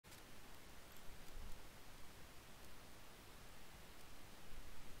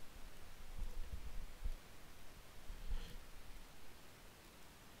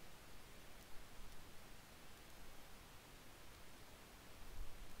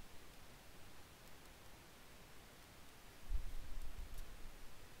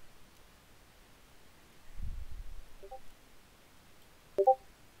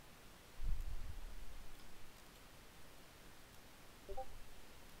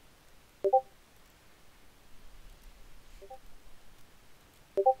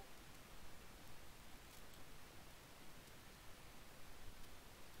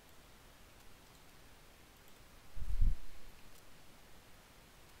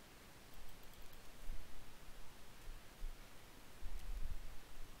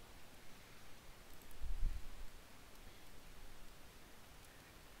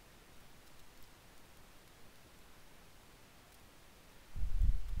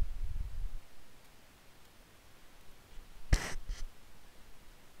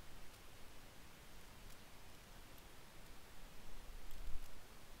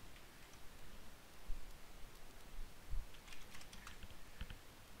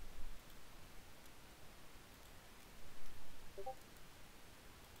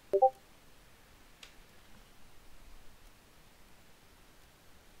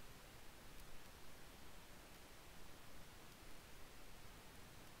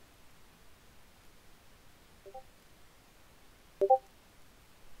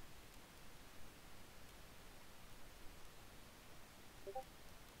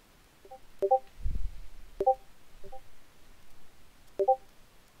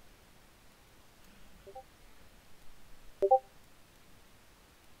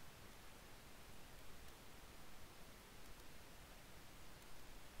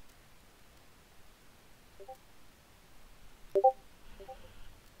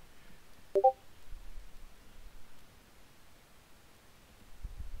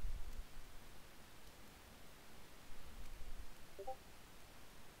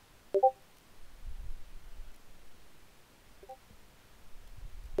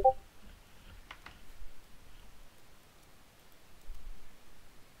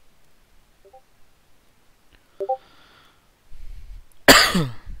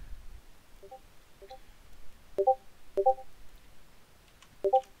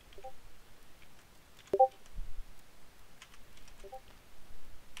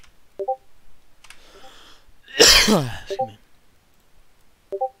Excuse me.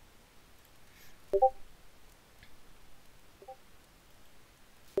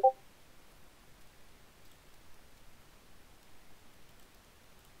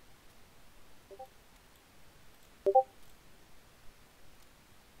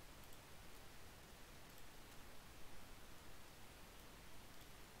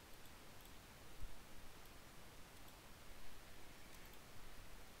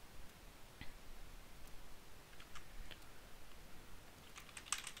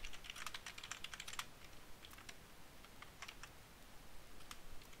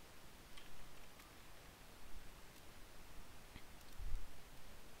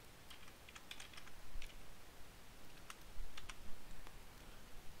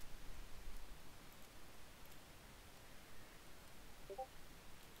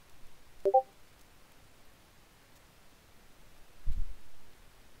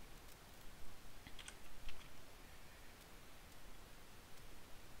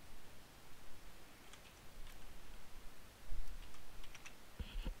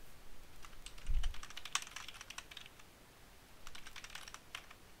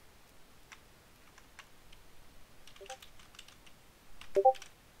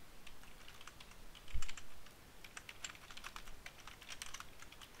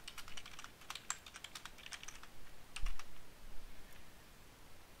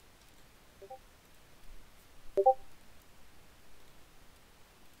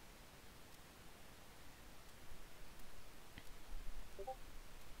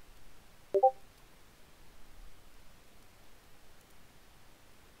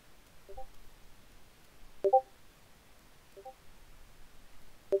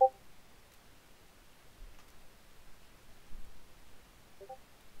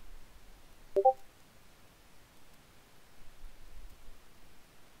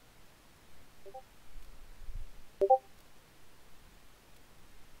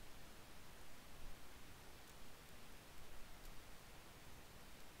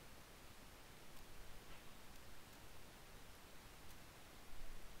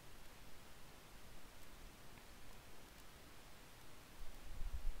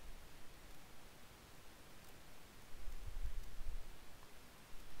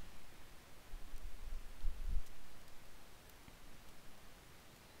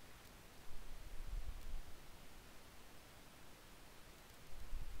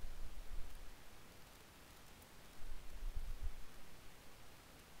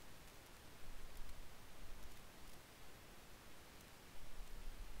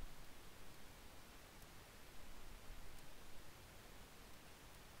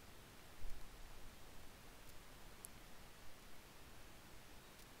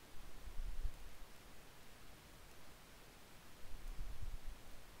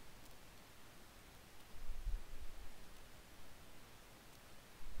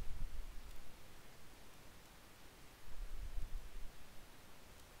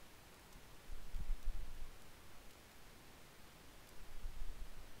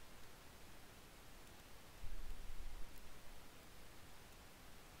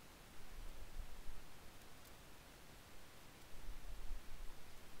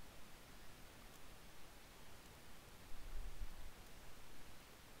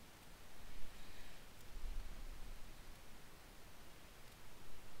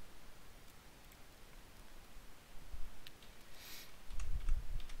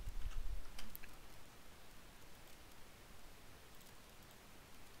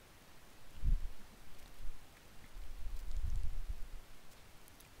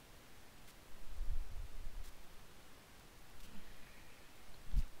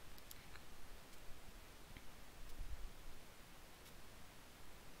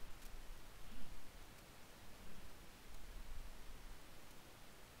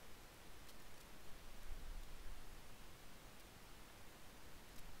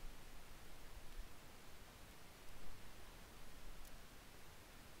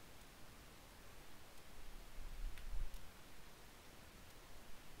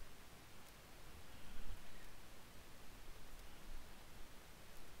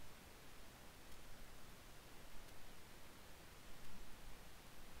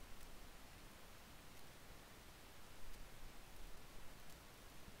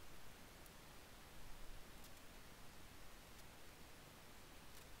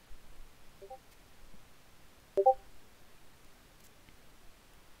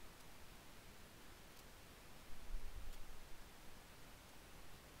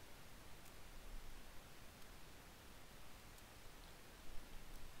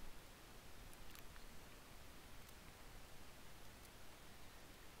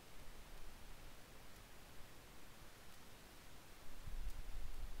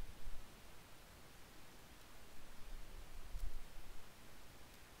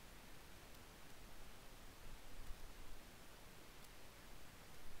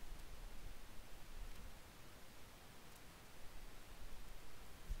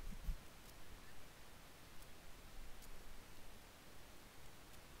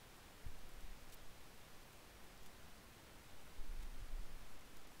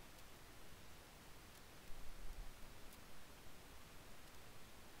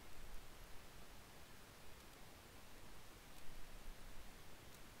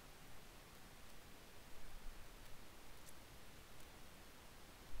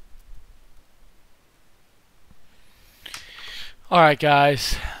 Alright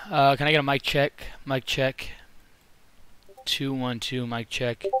guys, can I get a mic check? Mic check. 2 1 2 mic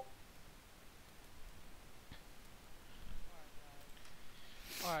check.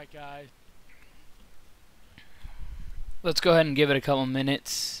 Alright guys. Let's go ahead and give it a couple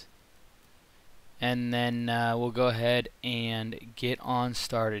minutes. And then we'll go ahead and get on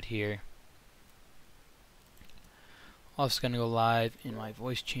started here. Also going to go live in my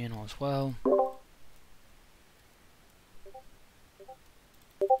voice channel as well.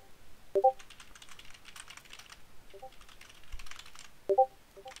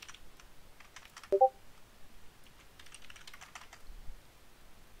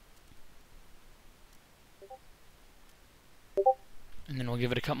 And then we'll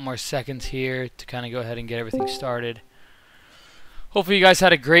give it a couple more seconds here to kind of go ahead and get everything started. Hopefully you guys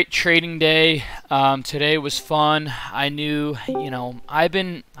had a great trading day. Today was fun. I knew,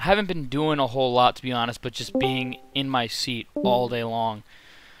 I haven't been doing a whole lot, to be honest, but just being in my seat all day long.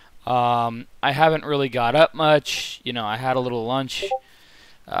 I haven't really got up much. I had a little lunch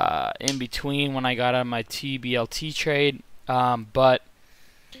in between when I got out of my TBLT trade, but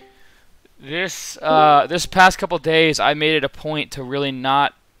this past couple days I made it a point to really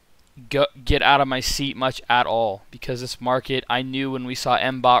not get out of my seat much at all, because this market, I knew when we saw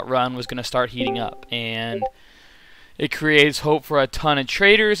MBOT run, was going to start heating up, and it creates hope for a ton of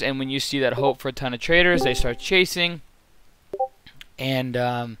traders, and when you see that hope for a ton of traders, they start chasing, and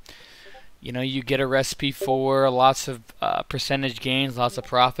you get a recipe for lots of percentage gains, lots of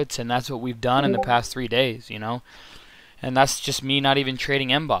profits, and that's what we've done in the past 3 days. And that's just me not even trading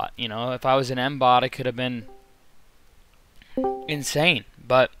MBOT. If I was in MBOT, it could have been insane.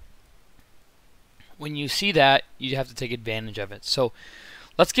 But when you see that, you have to take advantage of it. So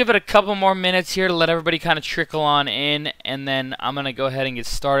let's give it a couple more minutes here to let everybody kind of trickle on in, and then I'm going to go ahead and get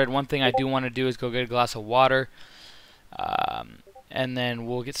started. One thing I do want to do is go get a glass of water, and then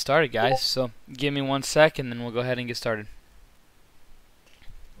we'll get started, guys. So give me 1 sec, and then we'll go ahead and get started.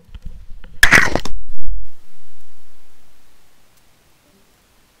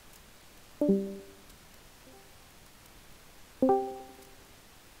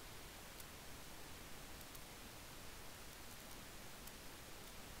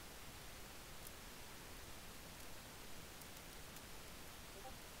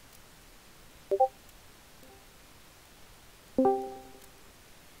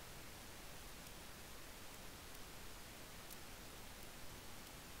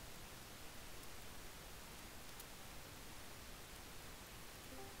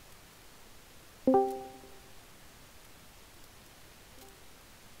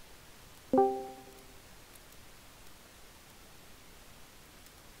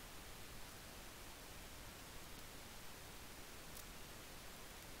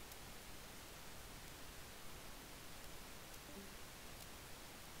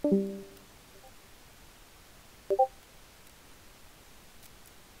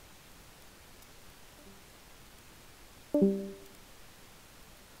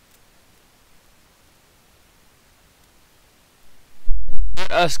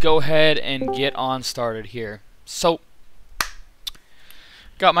 Let us go ahead and get on started here. So,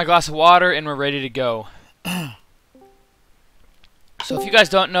 got my glass of water and we're ready to go. So if you guys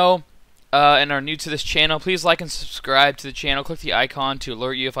don't know and are new to this channel, please like and subscribe to the channel. Click the icon to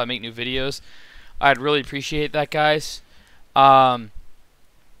alert you if I make new videos. I'd really appreciate that, guys.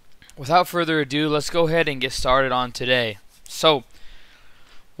 Without further ado, let's go ahead and get started on today. So,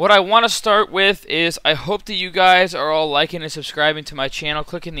 what I want to start with is I hope that you guys are all liking and subscribing to my channel,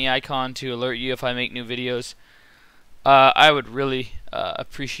 clicking the icon to alert you if I make new videos. I would really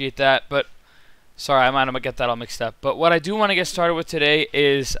appreciate that, but sorry, I might have got that all mixed up. But what I do want to get started with today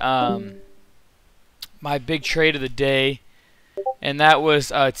is my big trade of the day, and that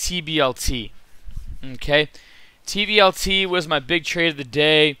was TBLT. Okay, TBLT was my big trade of the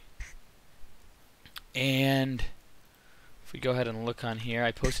day, and if we go ahead and look on here,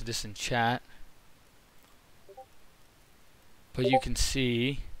 I posted this in chat, but you can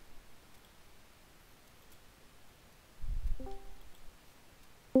see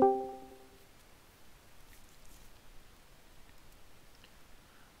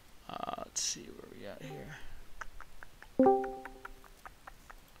let's see where we at here.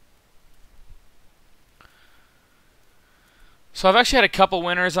 So I've actually had a couple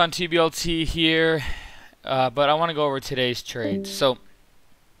winners on TBLT here, but I want to go over today's trade. So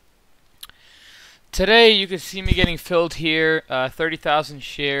today you can see me getting filled here, 30,000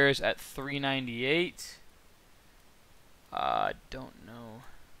 shares at 398. I don't know.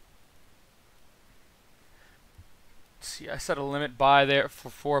 Let's see, I set a limit buy there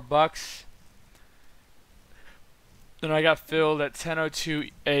for $4. Then I got filled at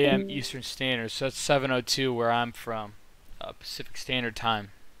 10:02 a.m. Eastern Standard, so that's 7:02 where I'm from, Pacific Standard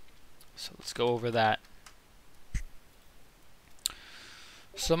Time. So let's go over that.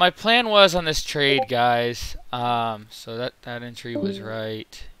 So my plan was on this trade, guys. So that entry was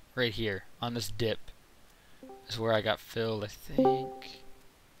right here on this dip is where I got filled, I think.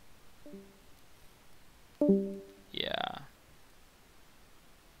 Yeah.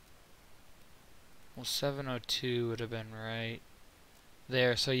 Well, 7:02 would have been right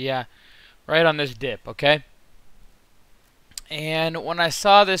there. So yeah, right on this dip, okay? And when I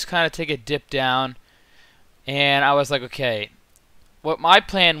saw this kind of take a dip down, and I was like, okay, what my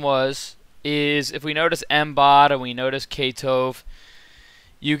plan was is if we notice MBOT and we notice KTOV,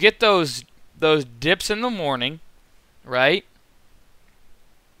 you get those dips in the morning, right?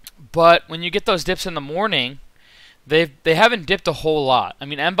 But when you get those dips in the morning, they haven't dipped a whole lot. I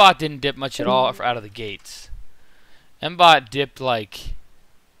mean, MBOT didn't dip much at all out of the gates. MBOT dipped like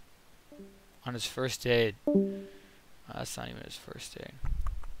on his first day. That's not even his first day.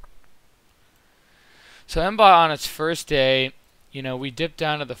 So MBOT on its first day, you know, we dipped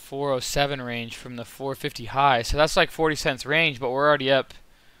down to the 407 range from the 450 high. So that's like 40 cents range, but we're already up,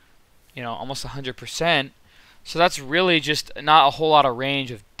 you know, almost 100%. So that's really just not a whole lot of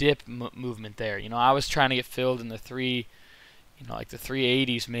range of dip movement there. You know, I was trying to get filled in the like the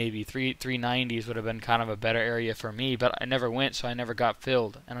 380s maybe, 390s would have been kind of a better area for me, but I never went, so I never got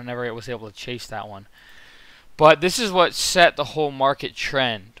filled, and I never was able to chase that one. But this is what set the whole market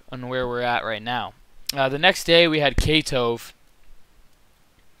trend on where we're at right now. The next day we had KTOV.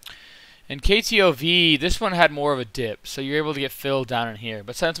 And KTOV, this one had more of a dip, so you're able to get filled down in here.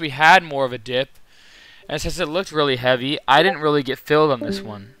 But since we had more of a dip, and since it looked really heavy, I didn't really get filled on this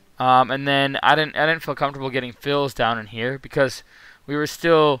one. And then I didn't feel comfortable getting fills down in here because we were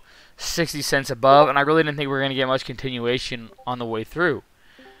still 60 cents above, and I really didn't think we were going to get much continuation on the way through.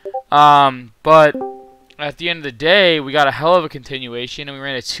 But at the end of the day, we got a hell of a continuation, and we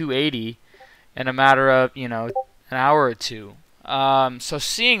ran a 280 in a matter of, you know, an hour or two. So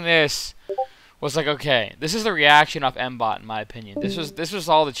seeing this was like, okay, this is the reaction off MBOT in my opinion. This was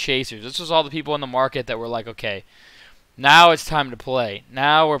all the chasers. This was all the people in the market that were like, okay, now it's time to play.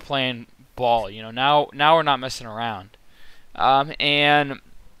 Now we're playing ball. You know, now we're not messing around. And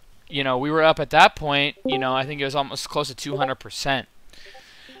you know, we were up at that point. You know, I think it was almost close to 200%.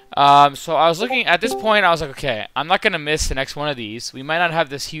 So I was looking at this point. I was like, okay, I'm not gonna miss the next one of these. We might not have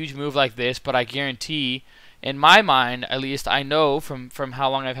this huge move like this, but I guarantee, in my mind at least, I know from how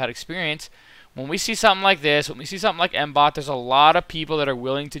long I've had experience, when we see something like this, when we see something like MBOT, there's a lot of people that are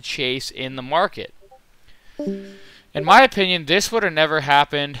willing to chase in the market. In my opinion, this would have never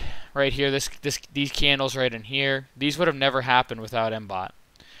happened right here. These candles right in here, these would have never happened without MBOT.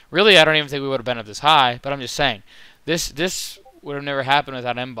 Really, I don't even think we would have been up this high, but I'm just saying, this would have never happened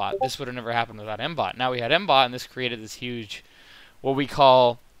without MBOT. This would have never happened without MBOT. Now we had MBOT, and this created this huge, what we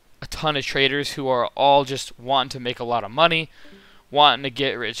call a ton of traders who are all just wanting to make a lot of money, wanting to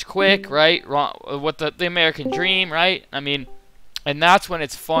get rich quick, right? What the American dream, right? I mean, and that's when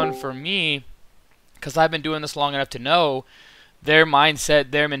it's fun for me, because I've been doing this long enough to know their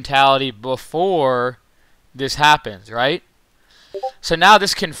mindset, their mentality before this happens, right? So now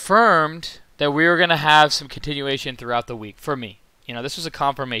this confirmed that we were going to have some continuation throughout the week for me. You know, this was a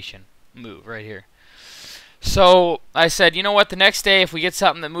confirmation move right here. So I said, you know what, the next day if we get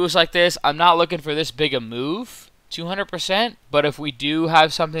something that moves like this, I'm not looking for this big a move, 200%, but if we do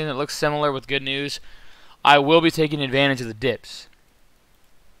have something that looks similar with good news, I will be taking advantage of the dips.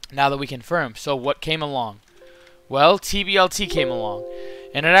 Now that we confirmed. So what came along? Well, TBLT came along,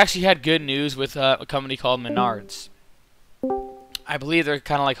 and it actually had good news with a company called Menards. I believe they're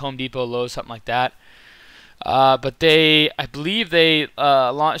kind of like Home Depot, Lowe's, something like that. But I believe they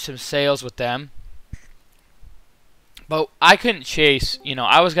launched some sales with them. But I couldn't chase. You know,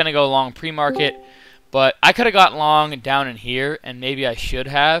 I was going to go long pre-market, but I could have got long down in here, and maybe I should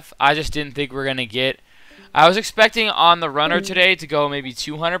have. I just didn't think we were going to get. I was expecting on the runner today to go maybe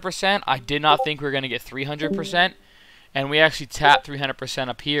 200%. I did not think we were going to get 300%. And we actually tapped 300%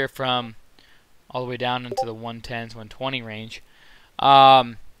 up here from all the way down into the 110s, 120 range.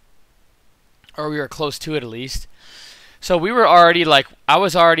 Or we were close to it at least. So we were already like, I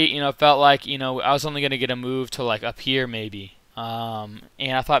was already, you know, felt like, you know, I was only going to get a move to like up here maybe. And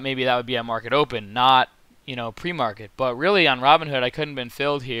I thought maybe that would be at market open, not, you know, pre-market. But really on Robinhood, I couldn't have been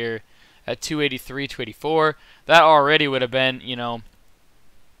filled here at 283, 284. That already would have been, you know,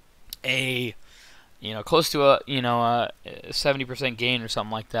 a, you know, close to a, you know, a 70% gain or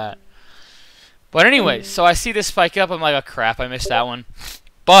something like that. But anyway, so I see this spike up. I'm like, oh crap, I missed that one.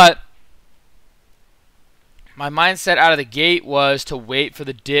 But my mindset out of the gate was to wait for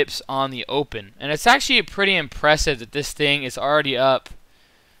the dips on the open. And it's actually pretty impressive that this thing is already up,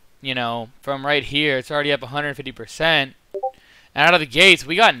 you know, from right here. It's already up 150%. And out of the gates,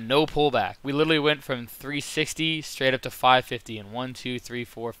 we got no pullback. We literally went from 360 straight up to 550 in 1, 2, 3,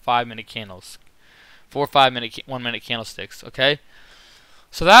 4, 5-minute candles. 4 5-minute, 1-minute candlesticks, okay?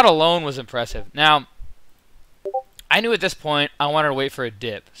 So that alone was impressive. Now, I knew at this point I wanted to wait for a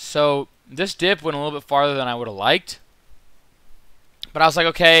dip. So this dip went a little bit farther than I would have liked. But I was like,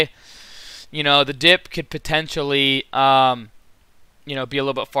 okay, you know, the dip could potentially, you know, be a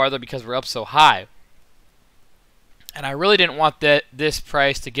little bit farther because we're up so high. And I really didn't want this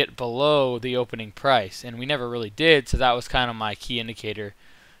price to get below the opening price. And we never really did, so that was kind of my key indicator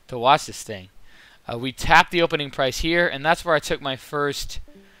to watch this thing. We tapped the opening price here, and that's where I took my first,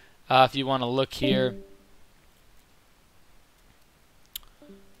 if you want to look here,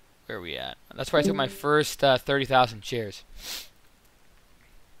 where are we at? That's where I took my first 30,000 shares.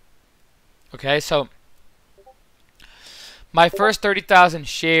 Okay, so my first 30,000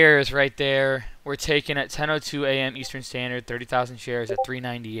 shares right there were taken at 10:02 a.m. Eastern Standard, 30,000 shares at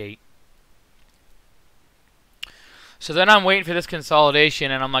 398. So then I'm waiting for this consolidation,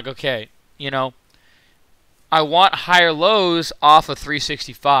 and I'm like, okay, you know, I want higher lows off of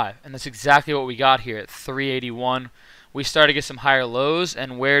 365, and that's exactly what we got here at 381. We started to get some higher lows,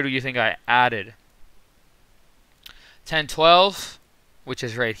 and where do you think I added? 1012, which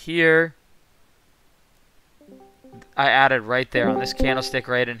is right here. I added right there on this candlestick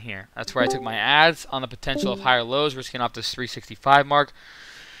right in here. That's where I took my ads on the potential of higher lows, risking off this 365 mark.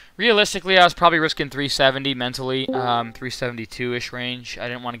 Realistically, I was probably risking 370 mentally, 372-ish range. I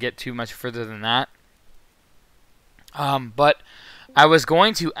didn't want to get too much further than that. But I was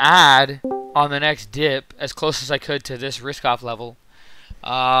going to add on the next dip as close as I could to this risk-off level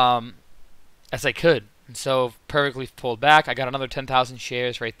as I could. And so perfectly pulled back. I got another 10,000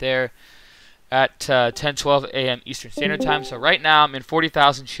 shares right there at 10:12 a.m. Eastern Standard Time. So right now I'm in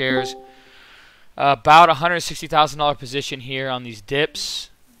 40,000 shares, about $160,000 position here on these dips.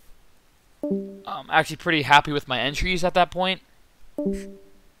 I'm actually pretty happy with my entries at that point.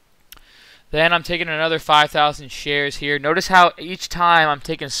 Then I'm taking another 5,000 shares here. Notice how each time I'm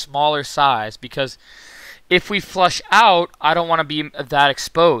taking smaller size, because if we flush out, I don't want to be that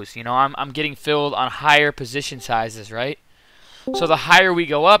exposed. You know, I'm getting filled on higher position sizes, right? So the higher we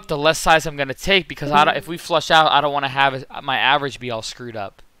go up, the less size I'm going to take, because if we flush out, I don't want to have my average be all screwed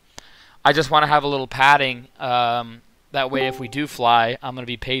up. I just want to have a little padding. That way, if we do fly, I'm going to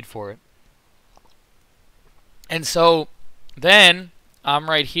be paid for it. And so then I'm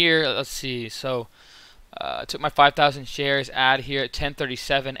right here. Let's see. So I took my 5,000 shares, add here at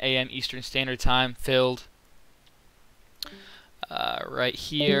 10:37 a.m. Eastern Standard Time, filled right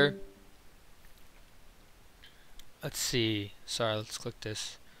here. Let's see. Sorry, let's click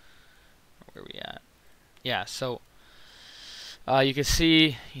this. Where are we at? Yeah, so you can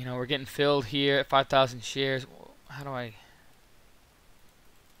see, you know, we're getting filled here at 5,000 shares. How do I?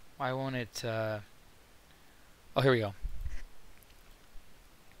 Why won't it? Oh, here we go.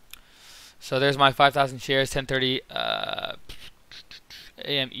 So there's my 5,000 shares, 10:30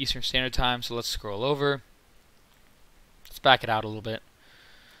 a.m. Eastern Standard Time. So let's scroll over. Let's back it out a little bit,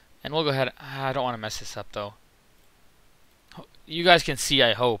 and we'll go ahead. I don't want to mess this up though. You guys can see,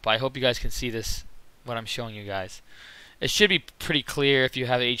 I hope. I hope you guys can see this, what I'm showing you guys. It should be pretty clear if you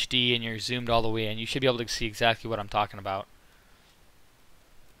have HD and you're zoomed all the way in. You should be able to see exactly what I'm talking about.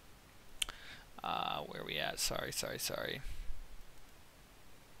 Where are we at? Sorry.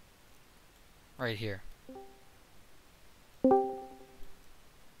 Right here.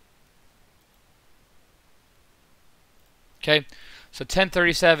 Okay, so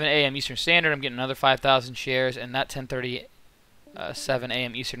 10:37 a.m. Eastern Standard, I'm getting another 5,000 shares, and that 10:37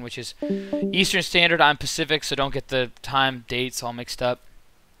 a.m. Eastern, which is Eastern Standard. I'm Pacific, so don't get the time dates all mixed up.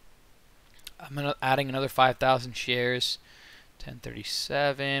 I'm adding another 5,000 shares,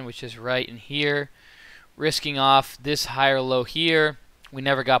 10:37, which is right in here, risking off this higher low here. We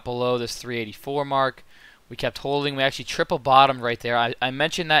never got below this 384 mark. We kept holding. We actually triple bottomed right there. I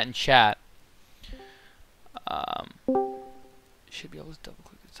mentioned that in chat. Should be able to double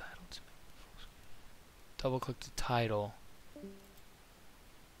click the title. Double click the title.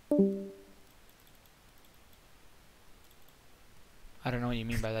 I don't know what you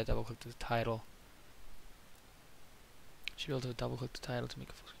mean by that. Double click the title. Should be able to double click the title to make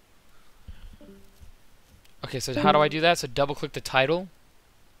a full screen. Okay, so how do I do that? So double click the title.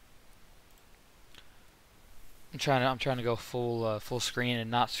 I'm trying to go full screen and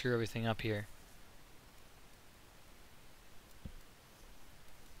not screw everything up here.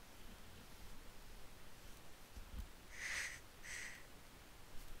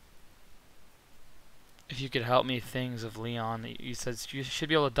 if you could help me. Things of Leon. You said you should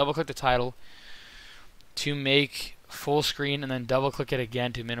be able to double click the title to make full screen and then double click it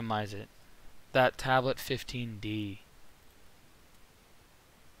again to minimize it. That tablet 15D.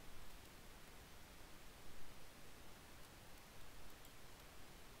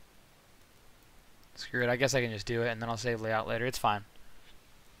 Screw it, I guess I can just do it and then I'll save layout later. It's fine.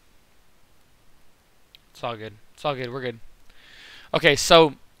 It's all good. It's all good. We're good. Okay,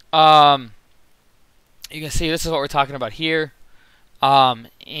 so you can see this is what we're talking about here.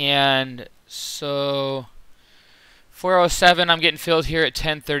 And so 407, I'm getting filled here at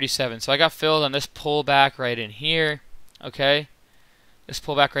 1037. So I got filled on this pullback right in here. Okay, this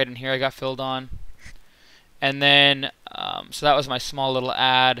pullback right in here I got filled on. And then, so that was my small little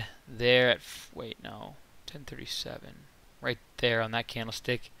ad there at, wait, no, 1037. Right there on that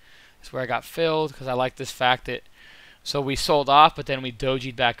candlestick is where I got filled because I like this fact that, so we sold off, but then we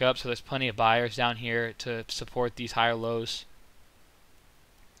dojied back up, so there's plenty of buyers down here to support these higher lows.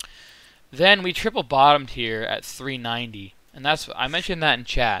 Then we triple bottomed here at 390, and that's, I mentioned that in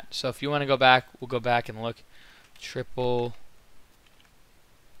chat. So if you want to go back, we'll go back and look. Triple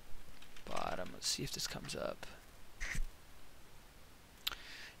bottom. Let's see if this comes up.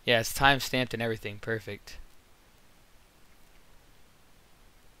 Yeah, it's time stamped and everything. Perfect.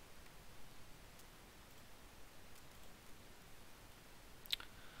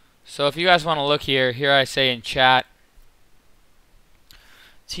 So if you guys want to look here, here I say in chat,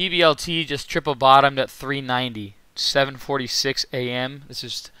 TBLT just triple bottomed at 390, 7:46 a.m. This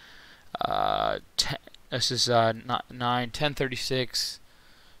is 10:36,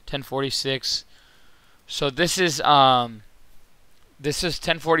 10:46. So this is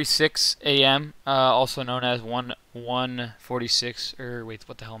 10:46 a.m. Also known as 1:46, or wait,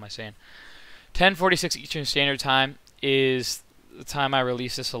 what the hell am I saying? 10:46 Eastern Standard Time is the time I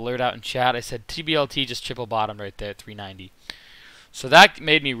released this alert out in chat. I said TBLT just triple bottomed right there at 390. So that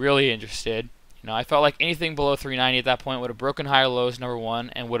made me really interested. You know, I felt like anything below 390 at that point would have broken higher lows, number one,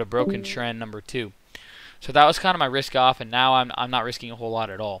 and would have broken trend, number two. So that was kind of my risk off, and now I'm not risking a whole lot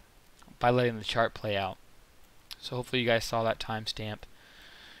at all by letting the chart play out. So hopefully you guys saw that timestamp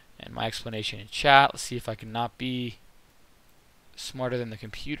and my explanation in chat. Let's see if I can not be smarter than the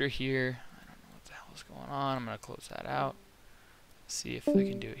computer here. I don't know what the hell is going on. I'm going to close that out. Let's see if I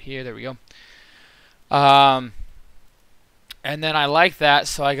can do it here. There we go. And then I like that,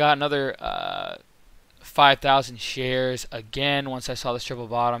 so I got another 5,000 shares again once I saw this triple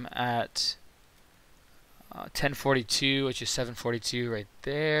bottom at 1042, which is 742 right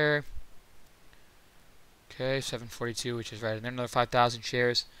there. Okay, 742, which is right in there, another 5,000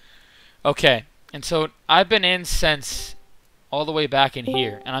 shares. Okay, and so I've been in since all the way back in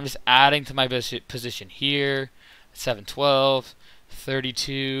here, and I'm just adding to my position here, 712,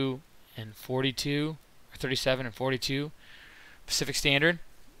 32, and 42, or 37 and 42. Pacific Standard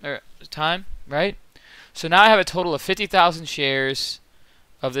Time, right? So now I have a total of 50,000 shares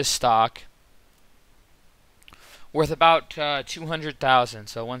of this stock worth about 200,000.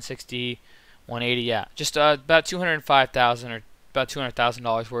 So 160, 180, yeah, just about 205,000 or about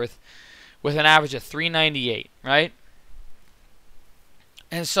 $200,000 worth, with an average of 398, right?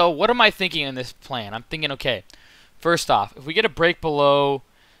 And so what am I thinking in this plan? I'm thinking, okay, first off, if we get a break below,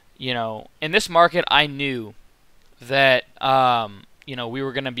 you know, in this market, I knew that you know, we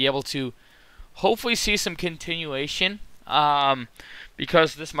were going to be able to hopefully see some continuation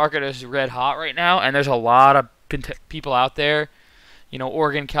because this market is red hot right now, and there's a lot of people out there, you know,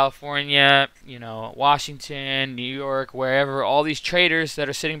 Oregon, California, you know, Washington, New York, wherever, all these traders that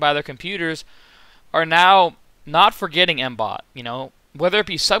are sitting by their computers are now not forgetting MBOT, you know, whether it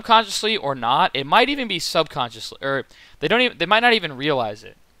be subconsciously or not. It might even be subconsciously, or they might not even realize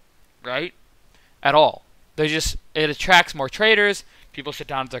it, right, at all. It attracts more traders. People sit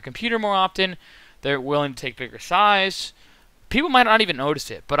down at their computer more often. They're willing to take bigger size. People might not even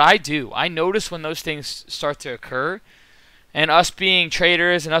notice it, but I do. I notice when those things start to occur. And us being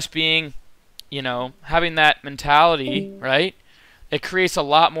traders and us being, you know, having that mentality, right, it creates a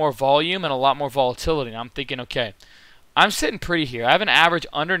lot more volume and a lot more volatility. And I'm thinking, okay, I'm sitting pretty here. I have an average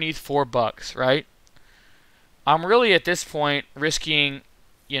underneath $4, right? I'm really at this point risking,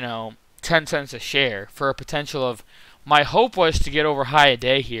 you know, 10 cents a share for a potential of, my hope was to get over high a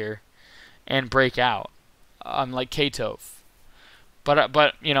day here and break out, like KTOF.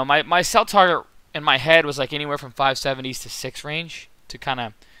 But you know, my sell target in my head was like anywhere from 570s to 6 range to kind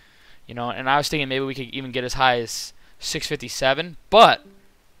of, you know, and I was thinking maybe we could even get as high as 657. But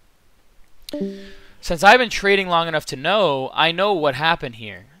since I've been trading long enough to know, I know what happened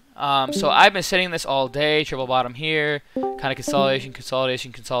here. So I've been setting this all day, triple bottom here, kind of consolidation,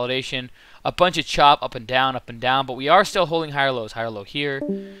 consolidation, consolidation. a bunch of chop up and down, but we are still holding higher lows. Higher low here,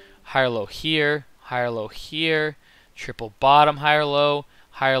 higher low here, higher low here, triple bottom, higher low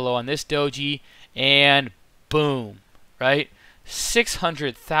on this doji, and boom, right?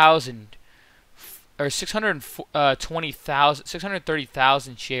 600,000 or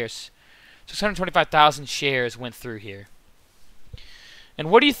 630,000 shares, 625,000 shares went through here. And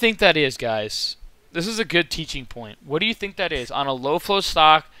what do you think that is, guys? This is a good teaching point. What do you think that is? On a low flow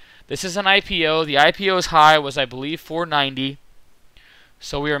stock, this is an IPO. The IPO's high was, I believe, 490.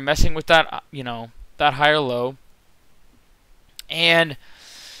 So we are messing with that, you know, that higher low. And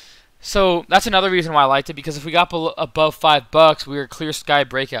so that's another reason why I liked it, because if we got above $5, we were clear sky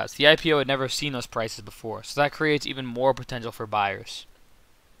breakouts. The IPO had never seen those prices before. So that creates even more potential for buyers.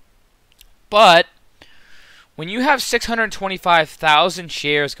 But when you have 625,000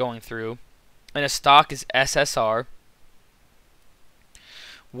 shares going through, and a stock is SSR,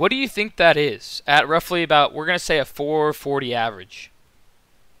 what do you think that is at roughly about, we're going to say, a 440 average?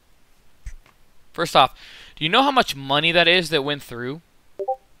 First off, do you know how much money that is that went through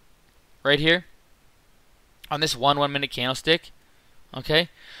right here on this one 1 minute candlestick? Okay,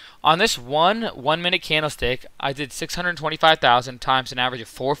 on this one 1 minute candlestick, I did 625,000 times an average of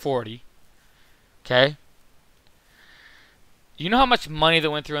 440. Okay, you know how much money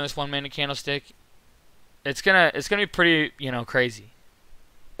that went through on this 1 minute candlestick? It's gonna be pretty, you know, crazy.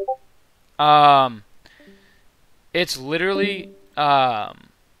 It's literally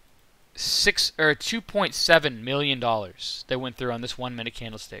 $2.7 million that went through on this 1 minute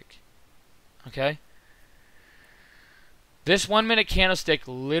candlestick. Okay, this 1 minute candlestick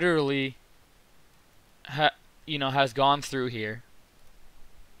literally, has gone through here,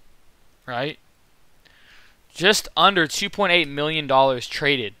 right? Just under $2.8 million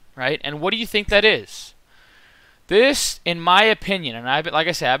traded, right? And what do you think that is? This, in my opinion, and like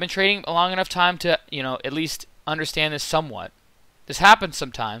I said, I've been trading a long enough time to, at least understand this somewhat. This happens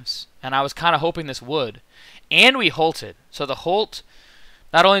sometimes, and I was kind of hoping this would. And we halted. So the halt,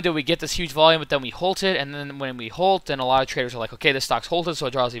 not only did we get this huge volume, but then we halted, and then when we halt, then a lot of traders are like, okay, this stock's halted, so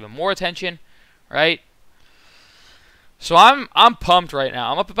it draws even more attention, right? So I'm pumped right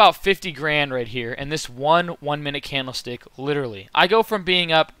now. I'm up about 50 grand right here in this one minute candlestick, literally. I go from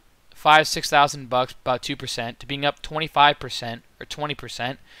being up $6,000, about 2%, to being up 25% or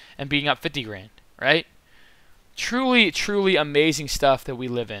 20% and being up 50 grand, right? Truly, truly amazing stuff that we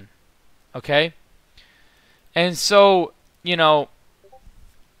live in, okay? And so, when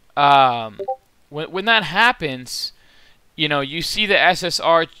that happens, you see the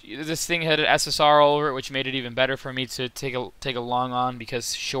SSR, this thing had an SSR all over it, which made it even better for me to take a long on,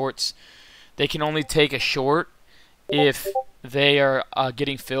 because shorts, they can only take a short if they are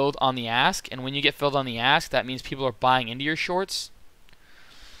getting filled on the ask, and when you get filled on the ask, that means people are buying into your shorts.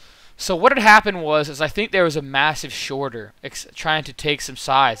 So what had happened was I think there was a massive shorter trying to take some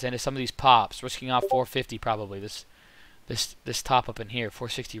size into some of these pops, risking off 450 probably, this top up in here,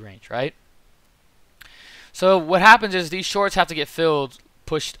 460 range, right? So what happens is these shorts have to get filled,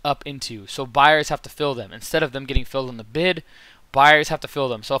 pushed up into. So buyers have to fill them. Instead of them getting filled in the bid, buyers have to fill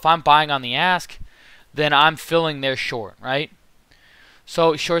them. So if I'm buying on the ask, then I'm filling their short, right?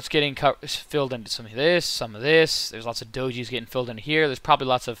 So shorts getting filled into some of this. There's lots of dojis getting filled into here. There's probably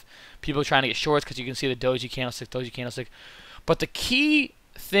lots of people trying to get shorts because you can see the doji candlestick. But the key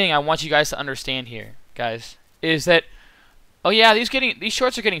thing I want you guys to understand here, guys, is that, oh yeah, these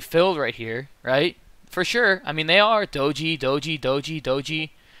shorts are getting filled right here, right? For sure. I mean, they are doji,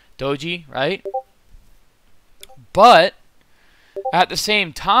 right? But at the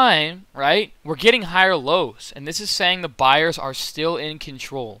same time, right, we're getting higher lows, and this is saying the buyers are still in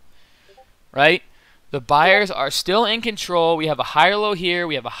control, right? The buyers are still in control. We have a higher low here,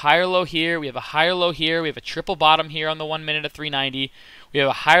 we have a higher low here, we have a higher low here, we have a triple bottom here on the 1 minute at 390. We have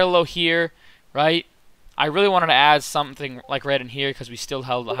a higher low here, right? I really wanted to add something like red in here because we still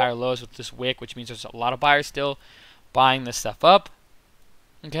held the higher lows with this wick, which means there's a lot of buyers still buying this stuff up,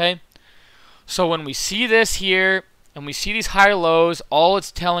 okay? So when we see this here, and we see these higher lows, all it's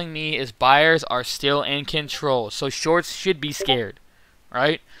telling me is buyers are still in control. So shorts should be scared,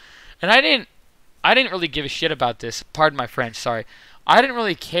 right? And I didn't really give a shit about this. Pardon my French, sorry. I didn't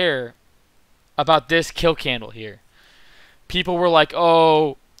really care about this kill candle here. People were like,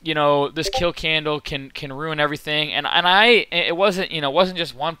 "Oh, this kill candle can ruin everything." And it wasn't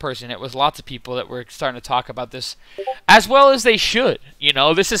just one person. It was lots of people that were starting to talk about this, as well as they should.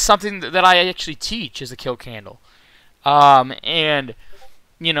 This is something that I actually teach, is a kill candle. And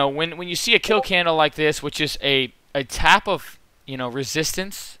when you see a kill candle like this, which is a tap of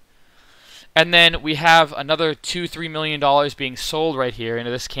resistance, And then we have another $2-3 million being sold right here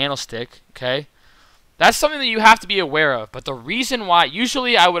into this candlestick, okay? That's something that you have to be aware of. But the reason why,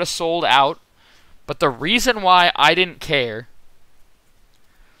 usually I would have sold out, but the reason why I didn't care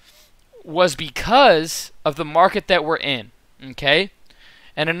was because of the market that we're in, okay?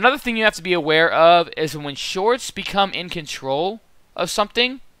 And another thing you have to be aware of is when shorts become in control of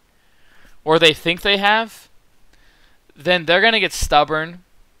something, or they think they have, then they're going to get stubborn.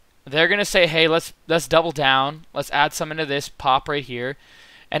 They're going to say, hey, let's double down. Let's add some into this pop right here.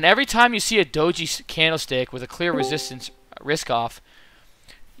 And every time you see a doji candlestick with a clear resistance risk off,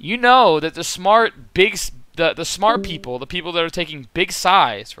 you know that the smart the smart people, the people that are taking big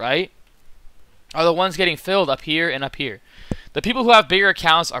size, right, are the ones getting filled up here and up here. The people who have bigger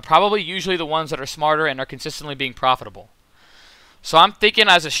accounts are probably usually the ones that are smarter and are consistently being profitable. So I'm thinking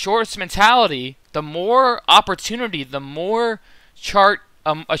as a shorts mentality, the more opportunity, the more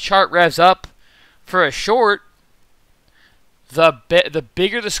a chart revs up for a short, the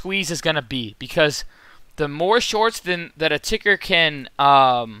bigger the squeeze is going to be, because the more shorts that a ticker can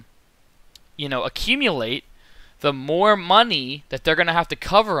accumulate, the more money that they're going to have to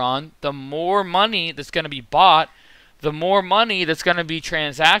cover on, the more money that's going to be bought, the more money that's going to be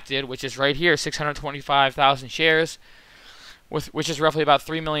transacted, which is right here, 625,000 shares, which is roughly about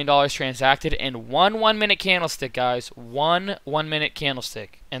 $3 million transacted in one 1-minute candlestick, guys. One 1-minute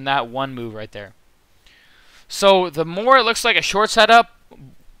candlestick in that one move right there. So the more it looks like a short setup,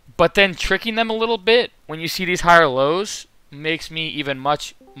 but then tricking them a little bit when you see these higher lows makes me even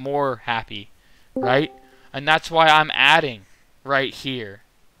much more happy, right? And that's why I'm adding right here,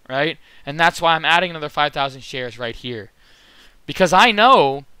 right? And that's why I'm adding another 5,000 shares right here. Because I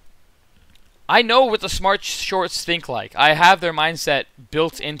know what the smart shorts think like. I have their mindset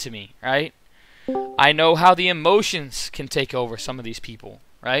built into me, right? I know how the emotions can take over some of these people,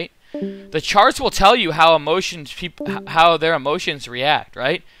 right? The charts will tell you how their emotions react,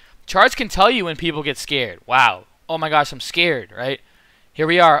 right? Charts can tell you when people get scared. Wow. Oh my gosh, I'm scared, right? Here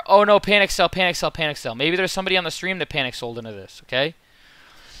we are. Oh no, panic sell, panic sell, panic sell. Maybe there's somebody on the stream that panic sold into this, okay?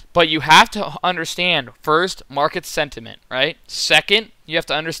 But you have to understand, first, market sentiment, right? Second, you have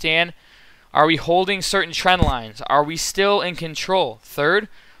to understand, are we holding certain trend lines? Are we still in control? Third,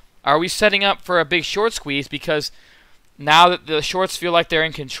 are we setting up for a big short squeeze because now that the shorts feel like they're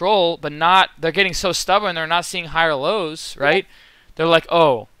in control, but they're getting so stubborn, they're not seeing higher lows, right? They're like,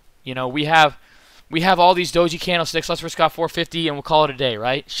 oh, we have all these doji candlesticks, let's risk off 450 and we'll call it a day,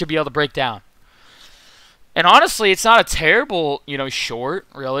 right? Should be able to break down. And honestly, it's not a terrible, short,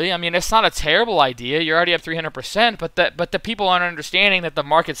 really. I mean, it's not a terrible idea. You already have 300%, but the people aren't understanding that the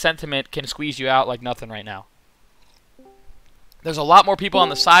market sentiment can squeeze you out like nothing right now. There's a lot more people on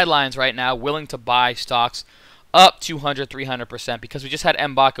the sidelines right now willing to buy stocks up 200, 300% because we just had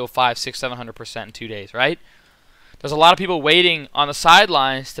MBOT go 500, 600, 700% in 2 days, right? There's a lot of people waiting on the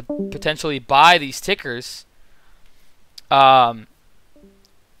sidelines to potentially buy these tickers that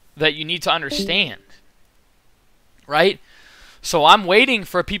you need to understand. Right? So I'm waiting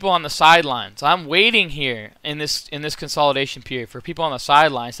for people on the sidelines. I'm waiting here in this consolidation period for people on the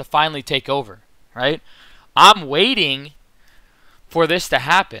sidelines to finally take over, right? I'm waiting for this to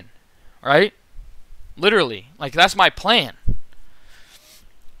happen, right? Literally, like that's my plan.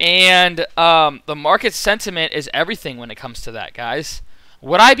 And the market sentiment is everything when it comes to that, guys.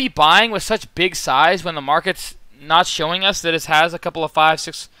 Would I be buying with such big size when the market's not showing us that it has a couple of 5,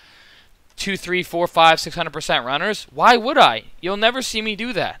 6, 2, 3, 4, 5, 600% runners? Why would I? You'll never see me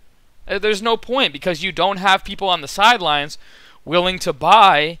do that. There's no point because you don't have people on the sidelines willing to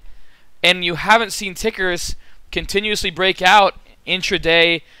buy, and you haven't seen tickers continuously break out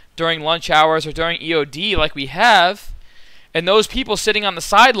intraday during lunch hours or during EOD like we have. And those people sitting on the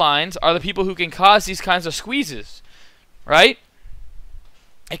sidelines are the people who can cause these kinds of squeezes, right?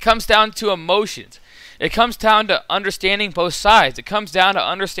 It comes down to emotions. It comes down to understanding both sides. It comes down to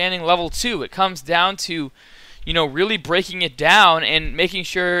understanding level 2. It comes down to, really breaking it down and making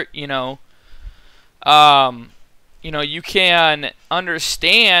sure, you can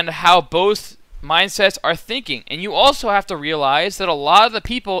understand how both mindsets are thinking. And you also have to realize that a lot of the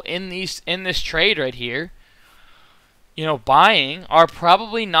people in this trade right here, buying are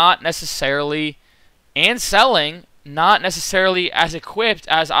probably not necessarily, and selling, not necessarily as equipped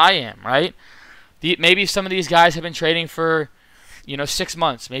as I am, right? Maybe some of these guys have been trading for, 6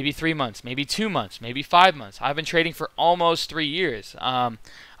 months, maybe 3 months, maybe 2 months, maybe 5 months. I've been trading for almost 3 years. I've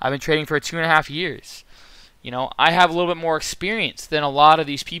been trading for 2.5 years. I have a little bit more experience than a lot of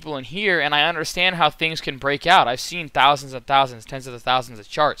these people in here, and I understand how things can break out. I've seen thousands and thousands, tens of thousands of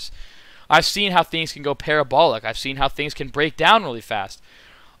charts. I've seen how things can go parabolic. I've seen how things can break down really fast.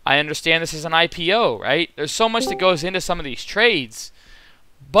 I understand this is an IPO, right? There's so much that goes into some of these trades.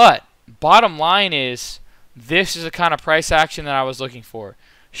 But bottom line is, this is the kind of price action that I was looking for.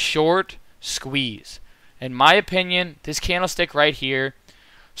 Short squeeze. In my opinion, this candlestick right here.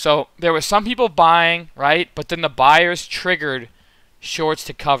 So there were some people buying, right? But then the buyers triggered shorts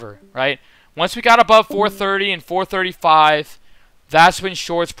to cover, right? Once we got above 430 and 435, that's when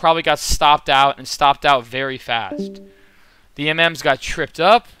shorts probably got stopped out and stopped out very fast. The MMs got tripped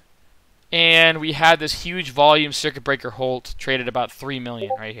up, and we had this huge volume circuit breaker halt traded about 3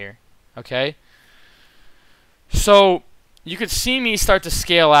 million right here. Okay? So you could see me start to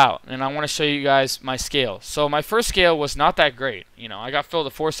scale out, and I want to show you guys my scale. So my first scale was not that great. You know, I got filled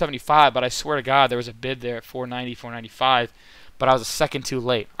at 475, but I swear to God there was a bid there at 490, 495, but I was a second too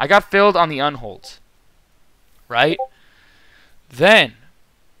late. I got filled on the unholds, right? Then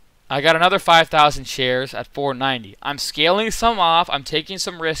I got another 5,000 shares at 490. I'm scaling some off. I'm taking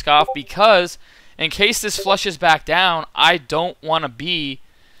some risk off because in case this flushes back down, I don't want to be,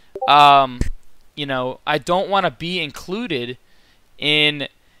 you know, I don't want to be included in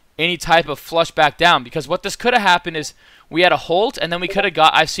any type of flush back down, because what this could have happened is we had a halt and then we could have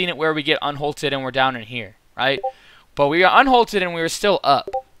got, I've seen it where we get unhalted and we're down in here, right? But we got unhalted and we were still up.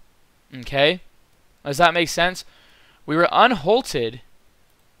 Okay? Does that make sense? We were unhalted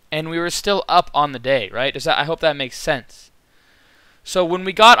and we were still up on the day, right? Does that, I hope that makes sense. So when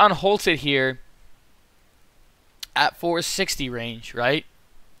we got unhalted here at 460 range, right?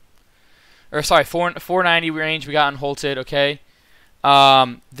 Or sorry, 490 range, we got unhalted, okay?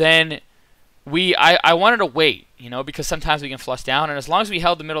 Then I wanted to wait, you know, because sometimes we can flush down, and as long as we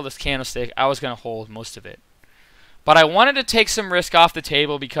held the middle of this candlestick, I was going to hold most of it. But I wanted to take some risk off the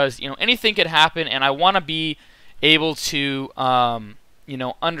table because, you know, anything could happen, and I want to be able to, you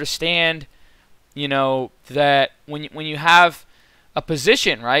know, understand, you know, that when you have a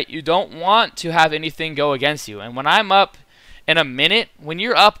position, right, you don't want to have anything go against you. And when I'm up in a minute, when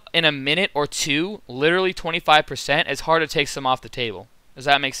you're up in a minute or two, literally 25%, it's hard to take some off the table. Does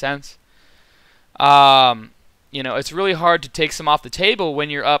that make sense? You know, it's really hard to take some off the table when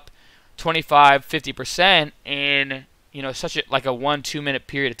you're up 25, 50% in, you know, such a like a 1-2 minute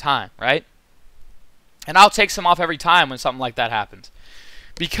period of time, right? And I'll take some off every time when something like that happens.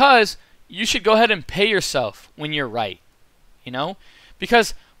 Because you should go ahead and pay yourself when you're right. You know?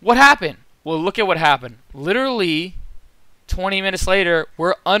 Because what happened? Well, look at what happened. Literally 20 minutes later,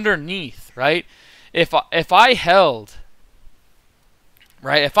 we're underneath, right? If I held,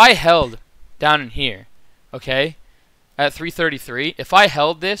 right? If I held down in here, okay, at 333, if I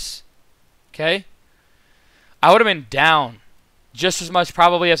held this, okay, I would have been down just as much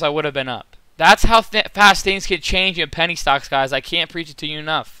probably as I would have been up. That's how fast things can change in penny stocks, guys. I can't preach it to you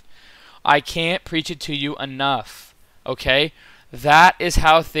enough. I can't preach it to you enough, okay? That is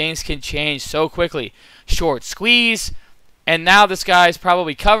how things can change so quickly. Short squeeze, and now this guy's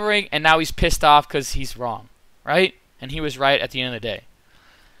probably covering, and now he's pissed off because he's wrong, right? And he was right at the end of the day.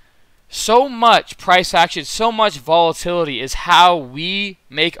 So much price action, so much volatility is how we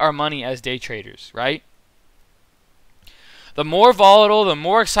make our money as day traders, right? The more volatile, the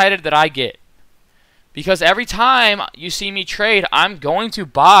more excited that I get. Because every time you see me trade, I'm going to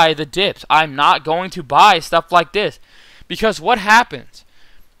buy the dips. I'm not going to buy stuff like this. Because what happens?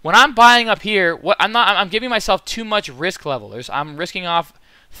 When I'm buying up here, I'm giving myself too much risk level. I'm risking off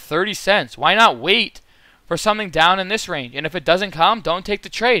 30 cents. Why not wait for something down in this range? And if it doesn't come, don't take the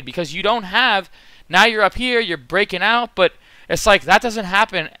trade, because you don't have, now you're up here, you're breaking out, but it's like that doesn't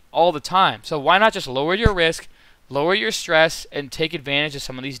happen all the time. So why not just lower your risk, lower your stress, and take advantage of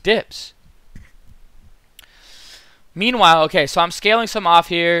some of these dips? Meanwhile, okay, so I'm scaling some off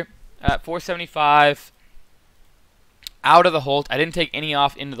here at 475 out of the halt. I didn't take any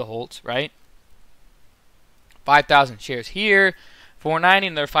off into the halt, right? 5,000 shares here, 490,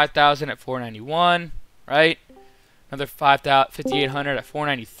 another 5,000 at 491, right? Another 5,800 at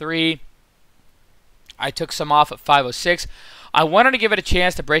 493. I took some off at 506. I wanted to give it a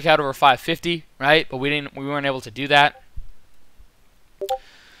chance to break out over 550, right? But we weren't able to do that.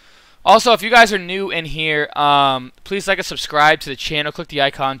 Also, if you guys are new in here, please like and subscribe to the channel. Click the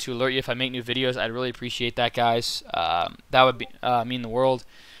icon to alert you if I make new videos. I'd really appreciate that, guys. That would mean the world.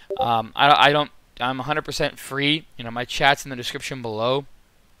 I'm 100% free. You know, my chat's in the description below.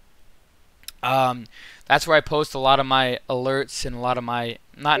 That's where I post a lot of my alerts and a lot of my,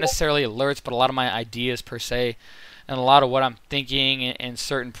 not necessarily alerts, but a lot of my ideas per se, and a lot of what I'm thinking in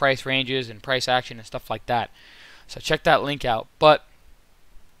certain price ranges and price action and stuff like that. So check that link out. But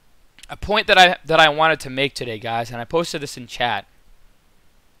a point that I wanted to make today, guys, and I posted this in chat.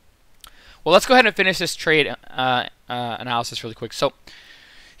 Well, let's go ahead and finish this trade analysis really quick. So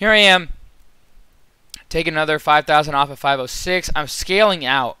here I am, taking another 5,000 off at 506. I'm scaling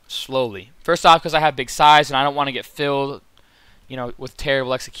out slowly. First off, because I have big size and I don't want to get filled, you know, with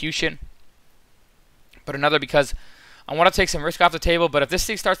terrible execution. But another because I want to take some risk off the table. But if this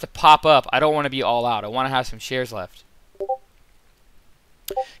thing starts to pop up, I don't want to be all out. I want to have some shares left.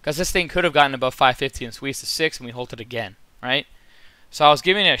 Because this thing could have gotten above 550 and squeezed to 6, and we hold it again, right? So I was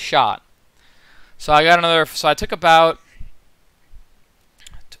giving it a shot. So I got another. So I took about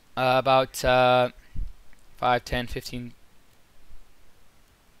 5, 10, 15,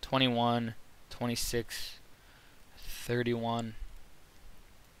 21, 26, 31,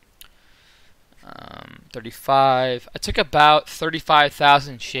 35. I took about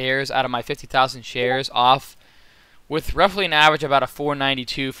 35,000 shares out of my 50,000 shares off, with roughly an average about a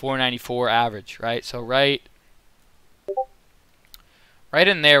 492, 494 average, right? So right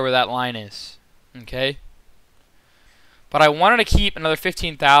in there where that line is, okay? But I wanted to keep another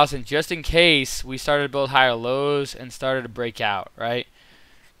 15,000 just in case we started to build higher lows and started to break out, right?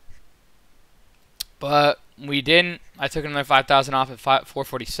 But we didn't. I took another 5,000 off at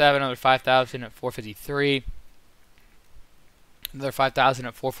 447, another 5,000 at 453, another 5,000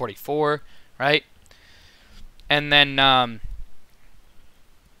 at 444, right? And then,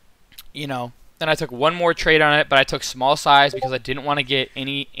 you know, then I took one more trade on it, but I took small size because I didn't want to get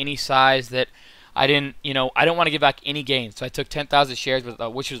any size that I didn't, you know, I don't want to give back any gains. So I took 10,000 shares,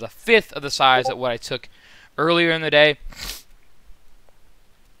 which was a fifth of the size of what I took earlier in the day.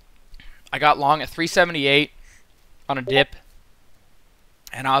 I got long at 378 on a dip,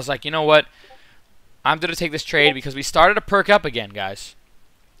 and I was like, you know what? I'm going to take this trade because we started to perk up again, guys.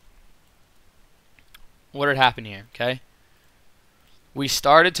 What had happened here, okay? We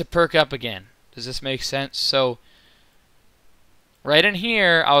started to perk up again. Does this make sense? So right in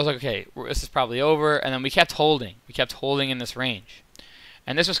here, I was like, okay, this is probably over. And then we kept holding. We kept holding in this range.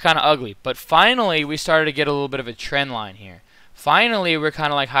 And this was kind of ugly. But finally, we started to get a little bit of a trend line here. Finally, we're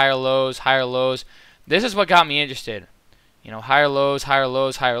kind of like higher lows, higher lows. This is what got me interested. You know, higher lows, higher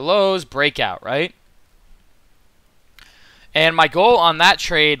lows, higher lows, breakout, right? And my goal on that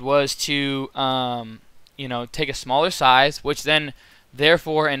trade was to, you know, take a smaller size, which then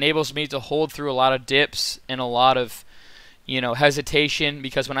therefore enables me to hold through a lot of dips and a lot of, you know, hesitation,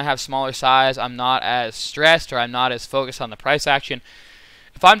 because when I have smaller size, I'm not as stressed or I'm not as focused on the price action.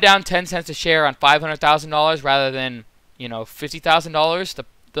 If I'm down 10 cents a share on $500,000 rather than, you know, $50,000,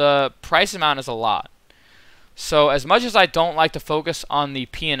 the price amount is a lot. So as much as I don't like to focus on the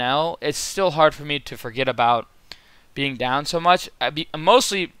P&L, it's still hard for me to forget about being down so much.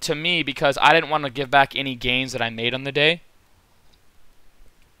 Mostly to me because I didn't want to give back any gains that I made on the day.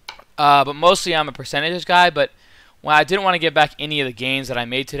 But mostly I'm a percentages guy, but well, I didn't want to give back any of the gains that I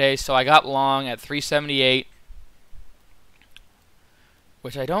made today, so I got long at 378,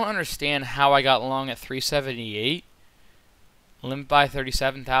 which I don't understand how I got long at 378. Limit by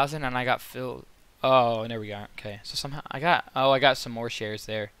 37,000, and I got filled. Oh, and there we go. Okay, so somehow I got some more shares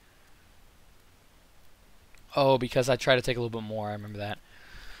there. Oh, because I tried to take a little bit more. I remember that.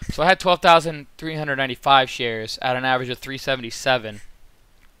 So I had 12,395 shares at an average of 377.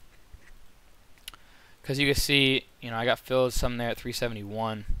 Because you can see, you know, I got filled some there at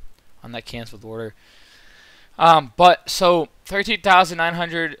 371 on that canceled order. But so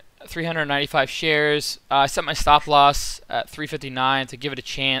 13,395 shares. I set my stop loss at 359 to give it a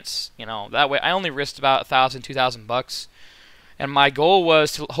chance. You know, that way I only risked about $1,000, $2,000 and my goal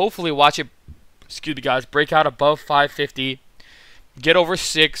was to hopefully watch it. Excuse me, guys. Break out above 550, get over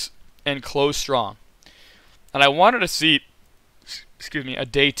 6, and close strong. And I wanted to see, excuse me, a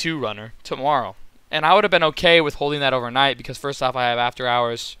day 2 runner tomorrow. And I would have been okay with holding that overnight because first off, I have after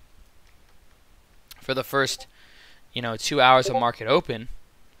hours for the first, you know, 2 hours of market open,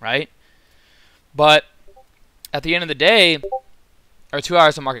 right? But at the end of the day, or 2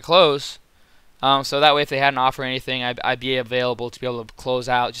 hours of market close, so that way if they had an offer or anything, I'd be available to be able to close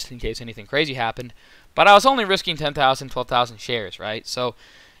out just in case anything crazy happened. But I was only risking 10,000, 12,000 shares, right? So,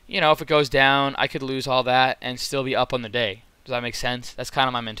 you know, if it goes down, I could lose all that and still be up on the day. Does that make sense? That's kind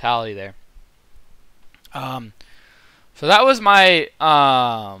of my mentality there. So that was my,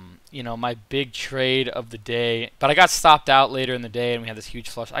 you know, my big trade of the day. But I got stopped out later in the day, and we had this huge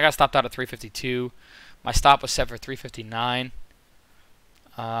flush. I got stopped out at 352. My stop was set for 359.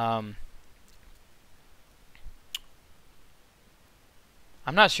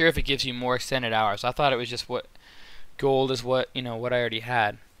 I'm not sure if it gives you more extended hours. I thought it was just what gold is what, you know, what I already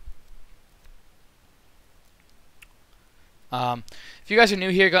had. If you guys are new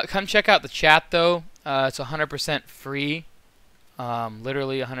here, come check out the chat though. It's 100% free.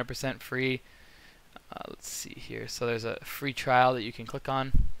 Literally 100% free. Let's see here. So there's a free trial that you can click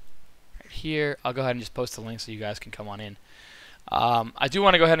on right here. I'll go ahead and just post the link so you guys can come on in. I do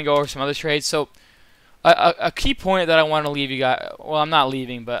want to go ahead and go over some other trades. So a key point that I want to leave you guys, well, I'm not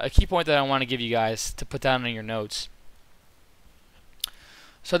leaving, but a key point that I want to give you guys to put down in your notes.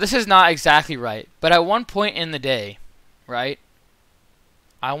 So this is not exactly right, but at one point in the day, right,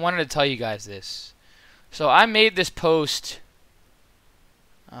 I wanted to tell you guys this. So I made this post,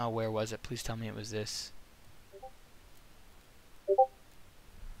 where was it? Please tell me it was this.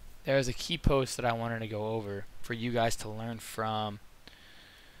 There's a key post that I wanted to go over for you guys to learn from.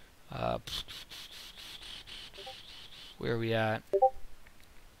 Where are we at?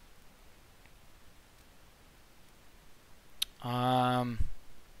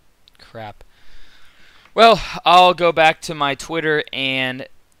 Crap. Well, I'll go back to my Twitter, and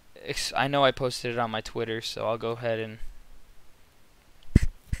I know I posted it on my Twitter, so I'll go ahead and...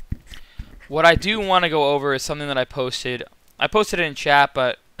 What I do want to go over is something that I posted. I posted it in chat,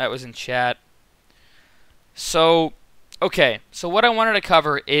 but that was in chat. So, okay. So what I wanted to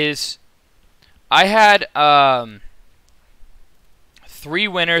cover is I had 3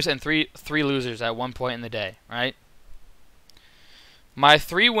 winners and three losers at one point in the day, right? My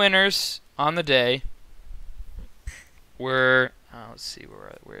 3 winners on the day were, let's see,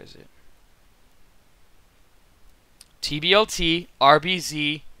 where is it? TBLT,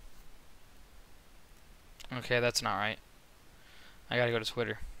 RBZ. Okay, that's not right. I gotta go to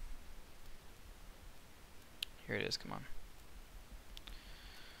Twitter. Here it is, come on.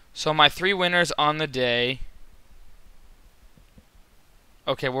 So my 3 winners on the day.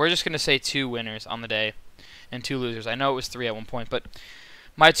 Okay, well, we're just gonna say 2 winners on the day and 2 losers. I know it was 3 at one point, but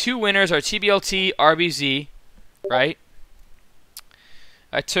my 2 winners are TBLT, RBZ, right?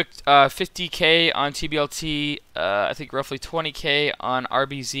 I took 50K on TBLT, I think roughly 20K on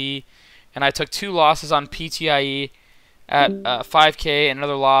RBZ, and I took 2 losses on PTIE at 5K and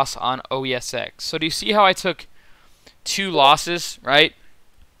another loss on OESX. So do you see how I took 2 losses, right?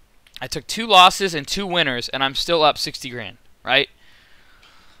 I took 2 losses and 2 winners, and I'm still up 60 grand, right?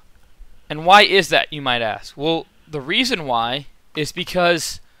 And why is that, you might ask? Well, the reason why is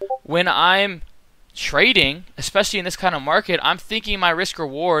because when I'm trading, especially in this kind of market, I'm thinking my risk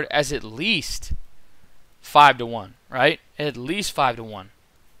reward as at least 5 to 1, right? At least 5 to 1.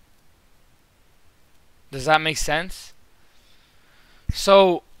 Does that make sense?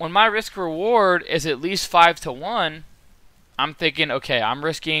 So when my risk reward is at least 5 to 1, I'm thinking, okay, I'm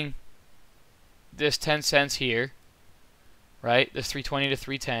risking this 10 cents here, right? This 320 to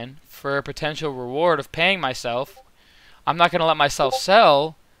 310 for a potential reward of paying myself. I'm not going to let myself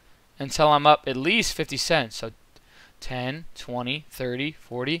sell until I'm up at least 50 cents. So 10, 20, 30,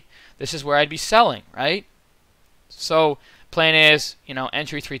 40. This is where I'd be selling, right? So plan is, you know,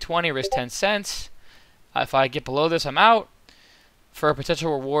 entry 320, risk 10 cents. If I get below this, I'm out for a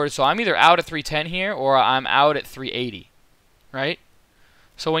potential reward. So I'm either out at 310 here or I'm out at 380, right?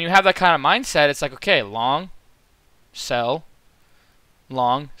 So when you have that kind of mindset, it's like, okay, long, sell,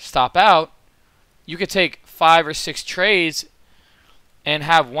 long, stop out. You could take 5 or 6 trades and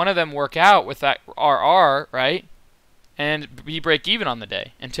have one of them work out with that RR, right? And be break even on the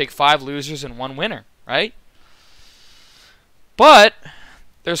day and take 5 losers and 1 winner, right? But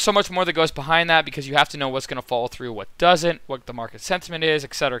there's so much more that goes behind that because you have to know what's going to fall through, what doesn't, what the market sentiment is,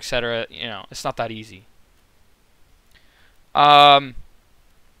 etc., etc. You know, it's not that easy.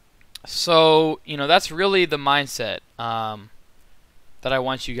 So, you know, that's really the mindset that I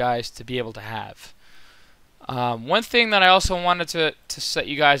want you guys to be able to have. One thing that I also wanted to set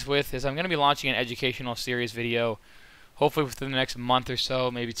you guys with is I'm going to be launching an educational series video, hopefully within the next month or so,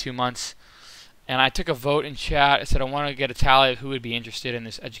 maybe 2 months. And I took a vote in chat. I said I want to get a tally of who would be interested in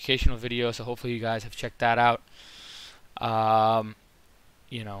this educational video, so hopefully you guys have checked that out.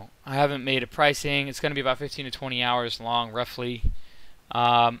 You know, I haven't made a pricing. It's going to be about 15 to 20 hours long, roughly.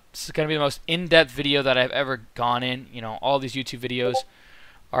 This is going to be the most in-depth video that I've ever gone in. You know, all these YouTube videos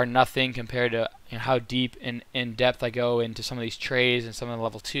are nothing compared to, you know, how deep and in depth I go into some of these trades and some of the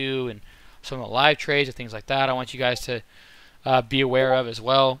level 2 and some of the live trades and things like that. I want you guys to be aware of as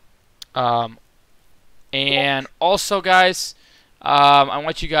well. And also, guys, I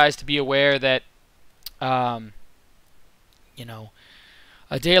want you guys to be aware that, you know,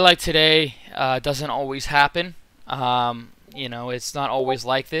 a day like today doesn't always happen. You know, it's not always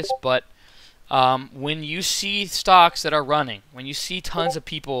like this, but when you see stocks that are running, when you see tons of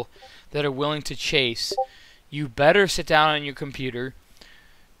people that are willing to chase, you better sit down on your computer.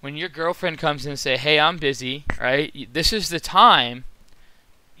 When your girlfriend comes in and say, "Hey, I'm busy," right? This is the time.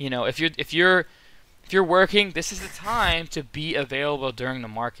 You know, if you're working, this is the time to be available during the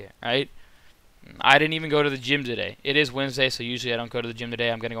market, right? I didn't even go to the gym today. It is Wednesday, so usually I don't go to the gym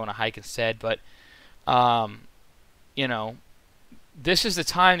today. I'm going to go on a hike instead. But, you know, this is the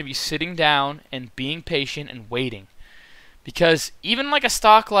time to be sitting down and being patient and waiting. Because even like a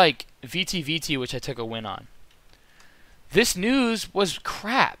stock like VTVT, which I took a win on, this news was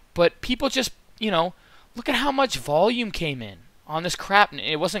crap. But people just, you know, look at how much volume came in on this crap.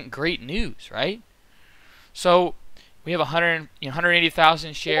 It wasn't great news, right? So we have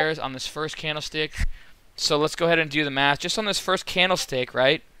 180,000 shares on this first candlestick. So let's go ahead and do the math. Just on this first candlestick,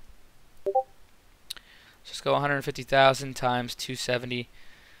 right? Just go 150,000 times 270.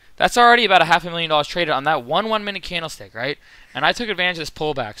 That's already about a $500,000 traded on that one 1 minute candlestick, right? And I took advantage of this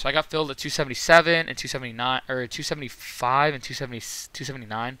pullback. So I got filled at 277 and 279, or 275 and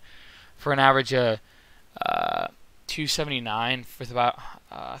 279 for an average of 279 with about,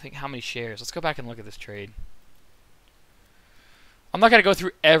 I think, how many shares? Let's go back and look at this trade. I'm not going to go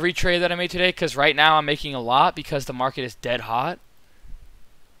through every trade that I made today because right now I'm making a lot because the market is dead hot.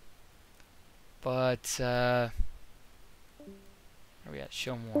 But, where are we at?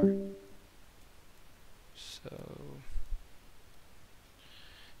 Show more. So,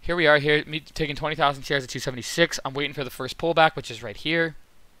 here we are here, me taking 20,000 shares at 276. I'm waiting for the first pullback, which is right here,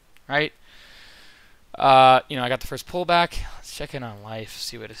 right? You know, I got the first pullback. Let's check in on life,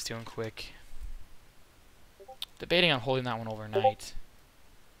 see what it's doing quick. Debating on holding that one overnight.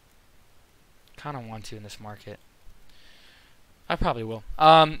 Kind of want to in this market. I probably will.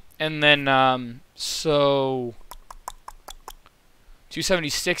 And then, so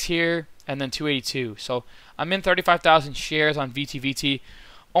 276 here, and then 282. So I'm in 35,000 shares on VTVT,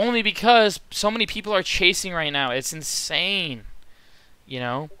 only because so many people are chasing right now. It's insane, you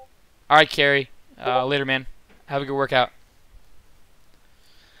know. All right, Carrie. Later, man. Have a good workout.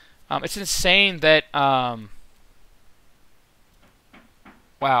 It's insane that. Wow,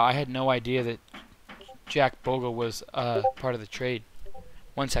 I had no idea that Jack Bogle was part of the trade.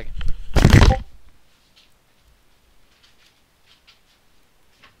 1 second.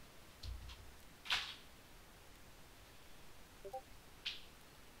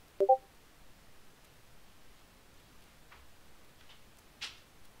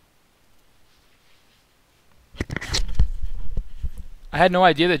 I had no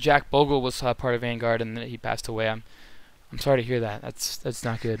idea that Jack Bogle was part of Vanguard and that he passed away. I'm sorry to hear that. That's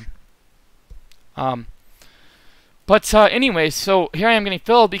not good. But anyway, so here I am getting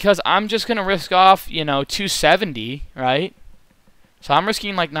filled because I'm just gonna risk off, you know, 270, right? So I'm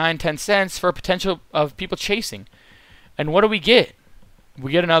risking like 9-10 cents for a potential of people chasing. And what do we get?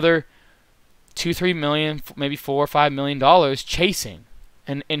 We get another 2-3 million, maybe $4 or $5 million chasing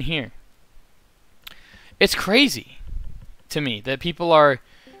in here. It's crazy to me that people are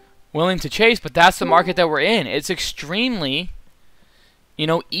willing to chase, but that's the market that we're in. It's extremely, you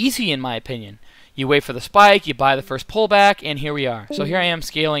know, easy in my opinion. You wait for the spike, you buy the first pullback, and here we are. So here I am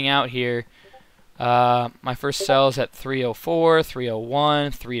scaling out here. My first sell is at 304,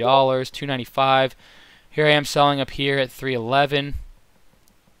 301, $3, $2.95. Here I am selling up here at 311.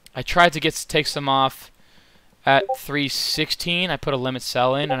 I tried to take some off at 316. I put a limit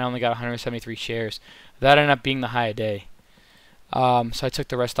sell in, and I only got 173 shares. That ended up being the high of day. So I took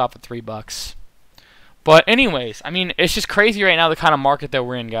the rest off at $3. But anyways, I mean, it's just crazy right now the kind of market that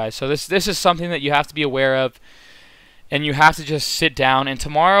we're in, guys. So this is something that you have to be aware of, and you have to just sit down. And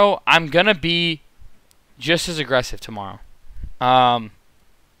tomorrow, I'm gonna be just as aggressive tomorrow.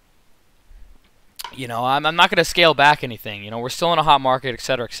 You know, I'm not gonna scale back anything. You know, we're still in a hot market,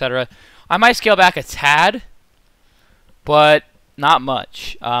 etc., etc. I might scale back a tad, but not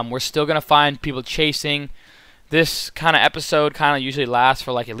much. We're still gonna find people chasing. This kind of episode kind of usually lasts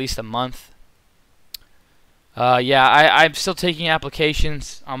for like at least a month. Yeah, I'm still taking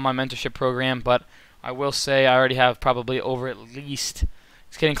applications on my mentorship program, but I will say I already have probably over at least,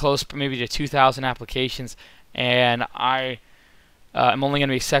 it's getting close maybe to 2,000 applications, and I'm only going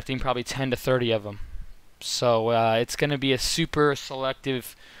to be accepting probably 10 to 30 of them. So it's going to be a super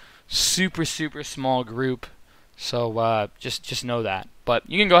selective, super small group. So just know that. But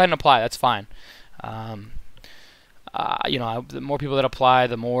you can go ahead and apply. That's fine. You know, the more people that apply,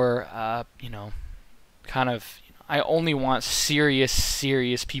 the more you know, kind of, you know, I only want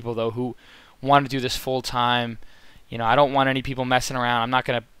serious people though who want to do this full time. You know, I don't want any people messing around. I'm not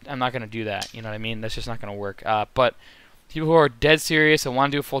gonna do that. You know what I mean? That's just not gonna work. But people who are dead serious and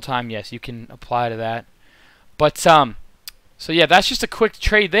want to do it full time, yes, you can apply to that. But so yeah, that's just a quick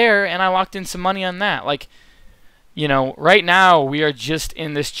trade there, and I locked in some money on that. Like, you know, right now we are just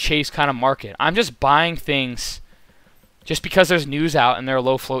in this chase kind of market. I'm just buying things just because there's news out and they're a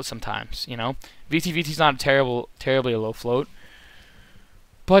low float sometimes, you know. VTVT is not a terribly a low float.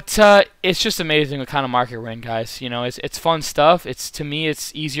 But it's just amazing what kind of market we're in, guys. You know, it's fun stuff. To me,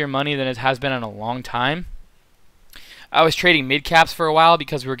 it's easier money than it has been in a long time. I was trading mid caps for a while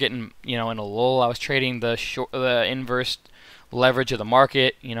because we were getting, you know, in a lull. I was trading the inverse leverage of the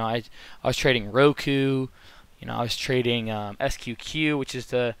market. You know, I was trading Roku. You know, I was trading SQQ, which is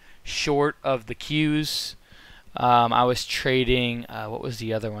the short of the Qs. I was trading what was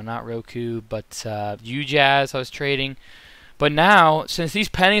the other one? Not Roku, but UJazz. I was trading. But now, since these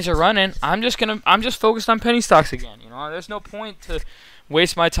pennies are running, I'm just focused on penny stocks again. You know, there's no point to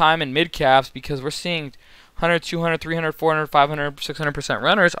waste my time in mid caps because we're seeing 100, 200, 300, 400, 500, 600%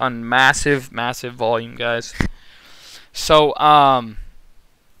 runners on massive, massive volume, guys. So,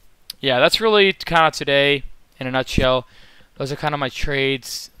 yeah, that's really kind of today in a nutshell. Those are kind of my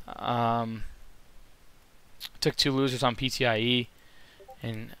trades. Took 2 losers on PTIE,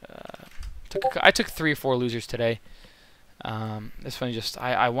 and I took 3 or 4 losers today. This one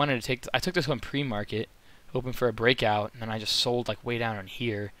I wanted to take. I took this one pre-market, hoping for a breakout, and then I just sold like way down on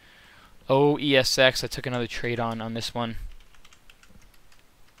here. OESX, I took another trade on this one,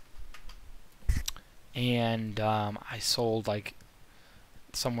 and I sold like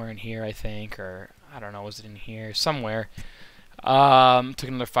somewhere in here, I think, or I don't know, was it in here somewhere? Took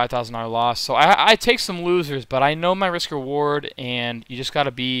another $5,000 loss. So I take some losers, but I know my risk reward, and you just got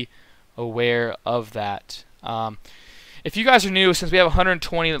to be aware of that. If you guys are new, since we have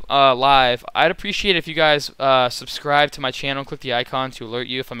 120 live, I'd appreciate if you guys subscribe to my channel, click the icon to alert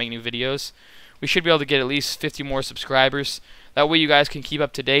you if I make new videos. We should be able to get at least 50 more subscribers. That way you guys can keep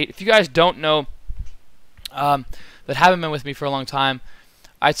up to date. If you guys don't know, that haven't been with me for a long time,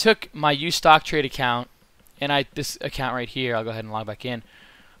 I took my UStockTrade account, and this account right here, I'll go ahead and log back in,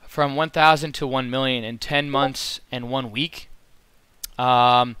 from 1,000 to 1 million in 10 months and 1 week.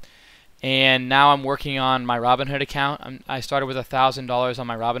 And now I'm working on my Robinhood account. I started with $1,000 on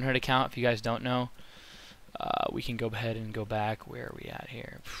my Robinhood account. If you guys don't know, we can go ahead and go back. Where are we at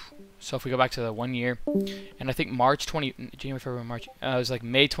here? So if we go back to the 1 year, and I think January, February, March, it was like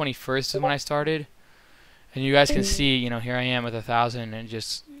May 21st is when I started. And you guys can see, you know, here I am with 1,000,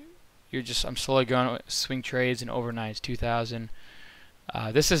 and I'm slowly going swing trades and overnights 2,000.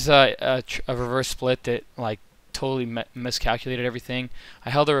 This is a reverse split that like totally miscalculated everything.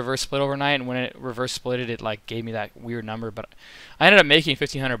 I held a reverse split overnight, and when it reverse splitted, it like gave me that weird number. But I ended up making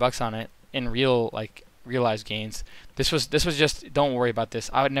 $1,500 on it in realized gains. This was just, don't worry about this.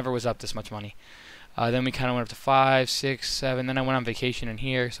 I never was up this much money. Then we kind of went up to 5, 6, 7. Then I went on vacation in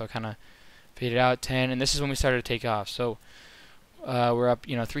here, so I kind of faded out 10. And this is when we started to take off. So we're up,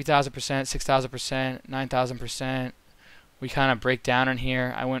 you know, 3,000%, 6,000%, 9,000%. We kind of break down in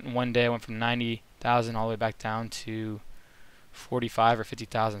here. I went in one day. I went from 90,000 all the way back down to 45 or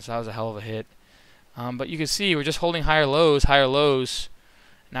 50,000. So that was a hell of a hit. But you can see we're just holding higher lows, higher lows.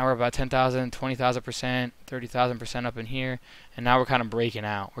 Now we're about 10,000, 20,000%, 30,000% up in here, and now we're kind of breaking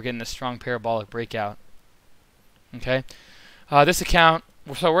out. We're getting this strong parabolic breakout. Okay, this account.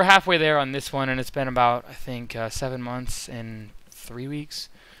 So we're halfway there on this one, and it's been about, I think, 7 months and 3 weeks.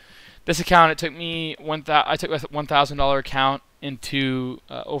 This account, it took me I took a $1,000 account into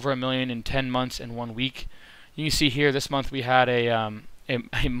over $1 million in 10 months and 1 week. You can see here this month we had a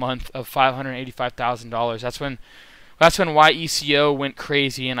month of $585,000. That's when YECO went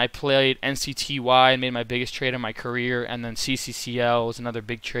crazy, and I played NCTY and made my biggest trade of my career, and then CCCL was another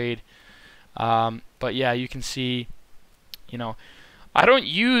big trade. But yeah, you can see, you know, I don't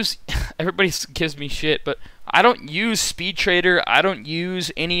use, everybody gives me shit, but I don't use Speed Trader. I don't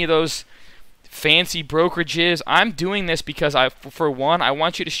use any of those fancy brokerages. I'm doing this because for one, I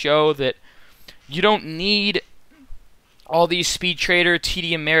want you to show that you don't need all these Speed Trader,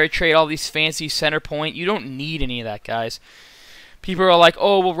 TD Ameritrade, all these fancy Centerpoint. You don't need any of that, guys. People are like,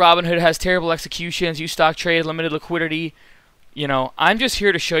 oh, well, Robinhood has terrible executions, UStockTrade, limited liquidity. You know, I'm just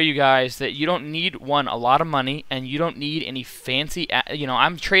here to show you guys that you don't need, one, a lot of money, and you don't need any fancy, you know,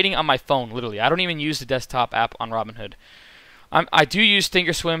 I'm trading on my phone, literally. I don't even use the desktop app on Robinhood. I do use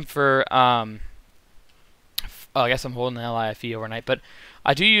Thinkorswim for, I guess I'm holding the LIFE overnight, but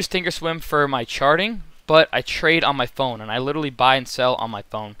I do use Thinkorswim for my charting, but I trade on my phone, and I literally buy and sell on my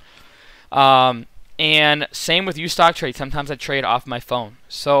phone. And same with UStockTrade. Sometimes I trade off my phone.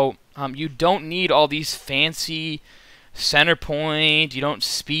 So you don't need all these fancy Centerpoint. You don't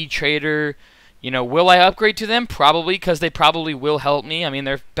Speed Trader. You know, will I upgrade to them? Probably, because they probably will help me. I mean,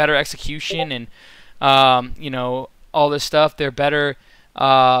 they're better execution and you know, all this stuff. They're better,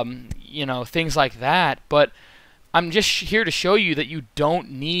 you know, things like that. But I'm just here to show you that you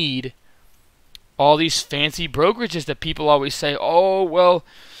don't need all these fancy brokerages that people always say, oh, well,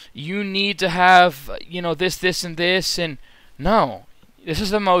 you need to have, you know, this, and this. And no, this is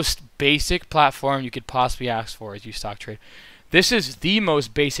the most basic platform you could possibly ask for as you stock trade. This is the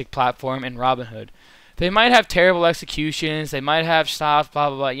most basic platform in Robinhood. They might have terrible executions, they might have stops, blah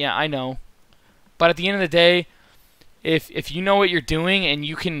blah blah. Yeah, I know. But at the end of the day, if you know what you're doing and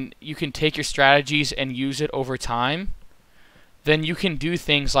you can take your strategies and use it over time, then you can do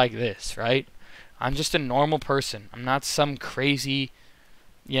things like this, right? I'm just a normal person. I'm not some crazy,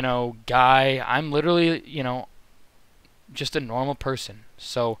 guy. I'm literally, just a normal person.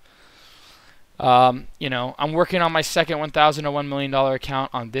 So, I'm working on my second $1,000 or $1 million account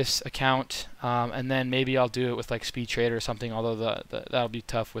on this account, and then maybe I'll do it with like Speed Trader or something. Although that'll be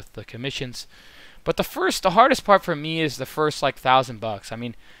tough with the commissions. But the hardest part for me is the first like $1,000. I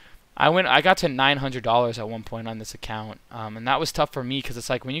mean, I got to $900 at one point on this account, and that was tough for me because it's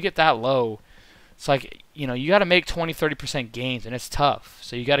like when you get that low, it's like you got to make 20-30% gains, and it's tough.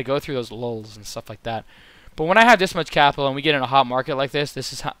 So you got to go through those lulls and stuff like that. But when I have this much capital and we get in a hot market like this,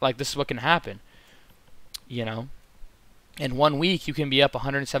 this is what can happen. In 1 week you can be up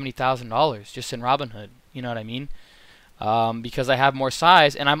 $170,000 just in Robinhood. You know what I mean? Because I have more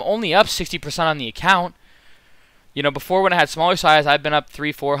size, and I'm only up 60% on the account. Before when I had smaller size, I've been up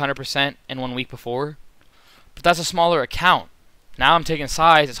 300-400% in 1 week before. But that's a smaller account. Now I'm taking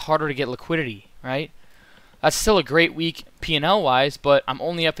size, it's harder to get liquidity, right? That's still a great week P&L wise, but I'm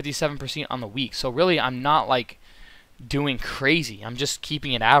only up 57% on the week. So really I'm not like doing crazy. I'm just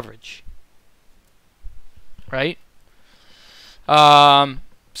keeping it average. Right?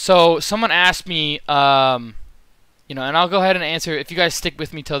 So someone asked me and I'll go ahead and answer if you guys stick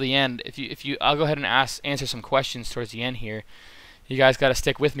with me till the end. I'll go ahead and answer some questions towards the end here. You guys got to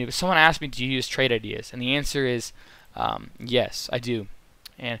stick with me. But someone asked me, do you use trade ideas? And the answer is yes, I do.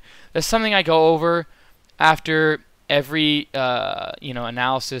 And that's something I go over after every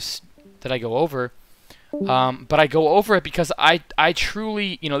analysis that I go over. But I go over it because I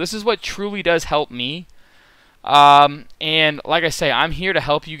truly, this is what truly does help me. And like I say, I'm here to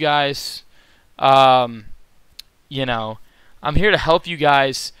help you guys. I'm here to help you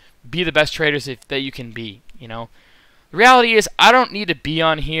guys be the best traders that you can be. The reality is I don't need to be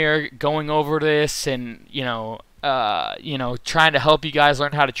on here going over this and trying to help you guys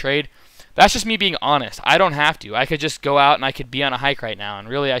learn how to trade. That's just me being honest. I don't have to. I could just go out and I could be on a hike right now, and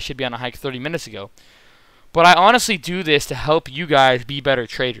really I should be on a hike 30 minutes ago. But I honestly do this to help you guys be better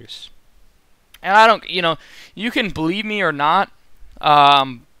traders. And I don't, you can believe me or not,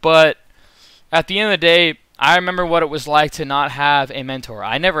 but at the end of the day, I remember what it was like to not have a mentor.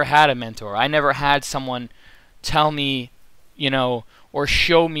 I never had a mentor. I never had someone tell me, or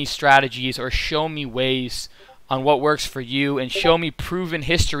show me strategies or show me ways on what works for you and show me proven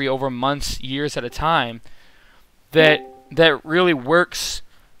history over months, years at a time that really works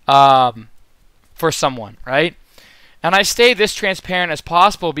for someone, right? And I stay this transparent as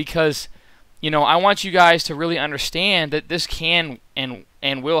possible because I want you guys to really understand that this can and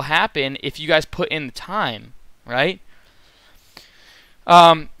will happen if you guys put in the time, right?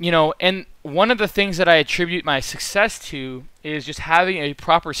 And one of the things that I attribute my success to is just having a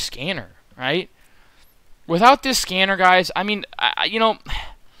proper scanner, right? Without this scanner, guys, I mean,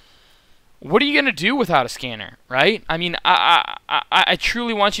 what are you going to do without a scanner, right? I mean, I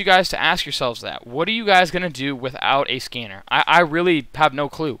truly want you guys to ask yourselves that. What are you guys going to do without a scanner? I really have no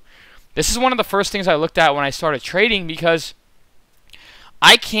clue. This is one of the first things I looked at when I started trading because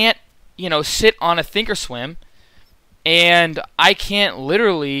I can't, sit on a thinkorswim and I can't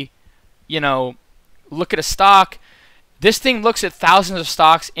literally, look at a stock. This thing looks at thousands of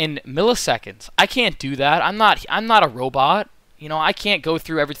stocks in milliseconds. I can't do that. I'm not a robot. I can't go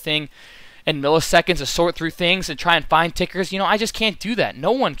through everything in milliseconds to sort through things and try and find tickers. I just can't do that.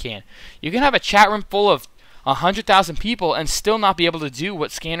 No one can. You can have a chat room full of 100,000 people and still not be able to do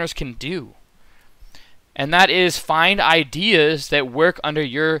what scanners can do. And that is find ideas that work under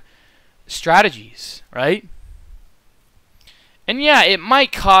your strategies, right? And yeah, it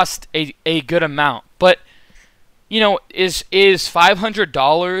might cost a good amount, but is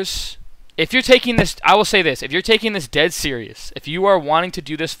 $500, if you're taking this, I will say this, if you're taking this dead serious, if you are wanting to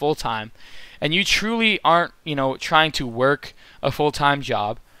do this full time and you truly aren't, trying to work a full-time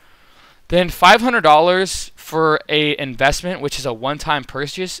job, then $500 for a investment, which is a one-time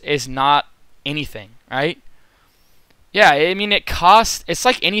purchase, is not anything, right? Yeah, I mean, it's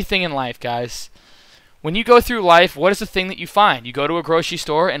like anything in life, guys. When you go through life, what is the thing that you find? You go to a grocery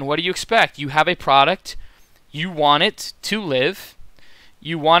store, and what do you expect? You have a product. You want it to live.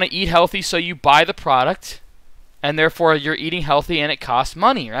 You want to eat healthy, so you buy the product, and therefore you're eating healthy, and it costs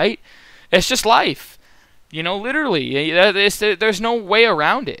money, right? It's just life. Literally, there's no way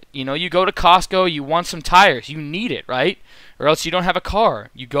around it. You go to Costco, you want some tires. You need it, right? Or else you don't have a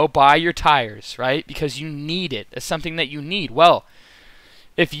car. You go buy your tires, right? Because you need it. It's something that you need. Well,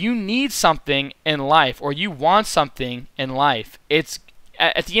 if you need something in life or you want something in life, it's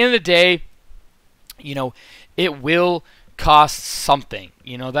at the end of the day, you know, it will cost something.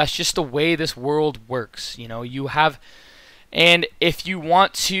 You know, that's just the way this world works. You know, you have, and if you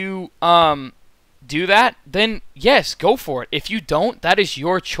want to do that, then yes, go for it. If you don't, that is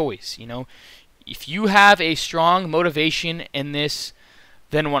your choice. You know, if you have a strong motivation in this,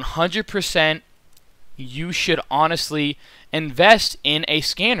 then 100% you should honestly invest in a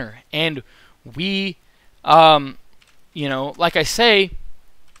scanner. And we, you know, like I say,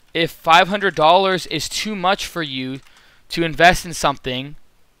 if $500 is too much for you to invest in something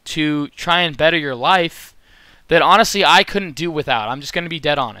to try and better your life, then honestly I couldn't do without. I'm just going to be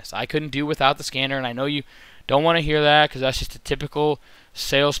dead honest. I couldn't do without the scanner, and I know you don't want to hear that because that's just a typical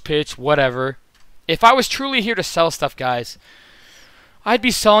sales pitch, whatever. If I was truly here to sell stuff, guys, I'd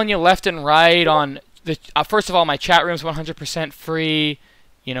be selling you left and right on the first of all, my chat room's 100% free,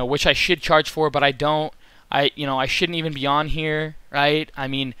 you know, which I should charge for, but I don't. You know, I shouldn't even be on here, right? I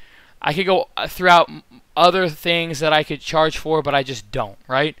mean, I could go throughout other things that I could charge for, but I just don't,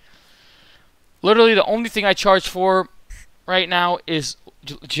 right? Literally, the only thing I charge for right now is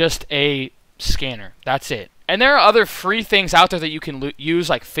just a scanner. That's it. And there are other free things out there that you can use,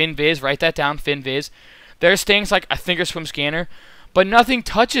 like FinViz. Write that down, FinViz. There's things like a Thinkorswim scanner, but nothing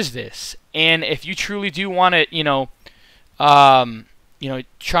touches this. And if you truly do want to, you know,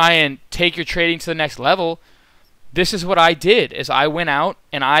 try and take your trading to the next level, this is what I did. Is I went out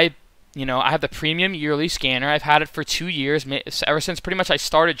and I have the premium yearly scanner. I've had it for 2 years, ever since pretty much I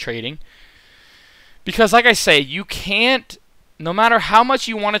started trading. Because like I say, you can't, no matter how much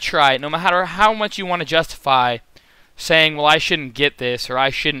you want to try it, no matter how much you want to justify saying, well, I shouldn't get this or I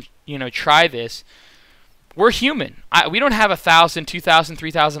shouldn't, you know, try this. We're human. We don't have 1,000, 2,000,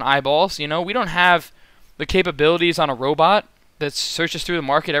 3,000 eyeballs. You know, we don't have the capabilities on a robot that searches through the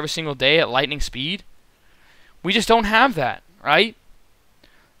market every single day at lightning speed. We just don't have that, right?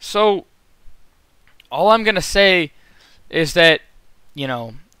 So all I'm going to say is that, you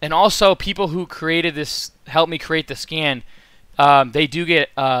know, and also people who created this, helped me create the scan, they do get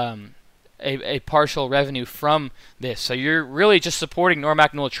a partial revenue from this. So you're really just supporting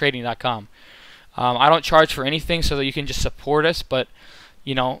NormackNewellTrading.com. I don't charge for anything so that you can just support us, but,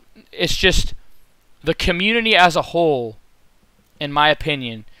 you know, it's just the community as a whole, in my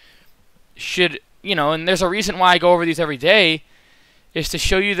opinion, should, you know, and there's a reason why I go over these every day, is to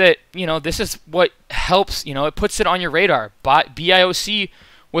show you that, you know, this is what helps, you know, it puts it on your radar. BIOC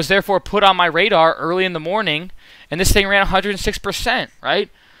was therefore put on my radar early in the morning, and this thing ran 106%, right?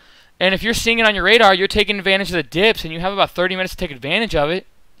 And if you're seeing it on your radar, you're taking advantage of the dips, and you have about 30 minutes to take advantage of it,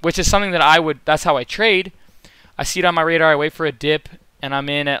 which is something that I would, that's how I trade. I see it on my radar, I wait for a dip, and I'm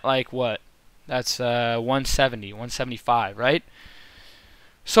in at like what? That's 170, 175, right?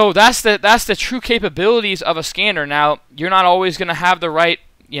 So that's the true capabilities of a scanner. Now, you're not always going to have the right,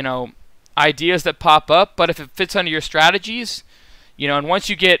 you know, ideas that pop up, but if it fits under your strategies, you know, and once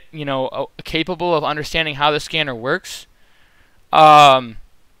you get, you know, capable of understanding how the scanner works, you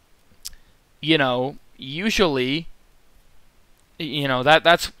know, usually, you know,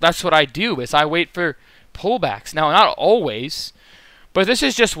 that's what I do, is I wait for pullbacks. Now, not always, but this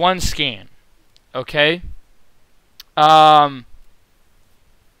is just one scan, okay?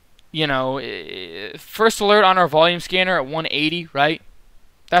 You know, first alert on our volume scanner at 180, right?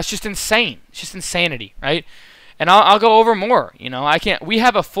 That's just insane. It's just insanity, right? And I'll go over more. You know, we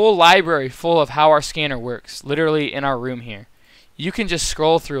have a full library full of how our scanner works, literally in our room here. You can just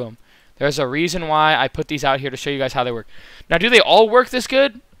scroll through them. There's a reason why I put these out here to show you guys how they work. Now, do they all work this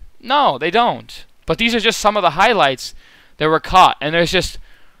good? No, they don't. But these are just some of the highlights that were caught. And there's just,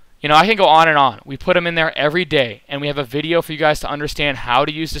 you know, I can go on and on. We put them in there every day, and we have a video for you guys to understand how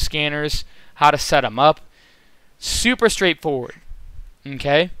to use the scanners, how to set them up. Super straightforward,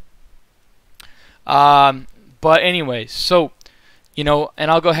 okay? But anyways, so, you know, and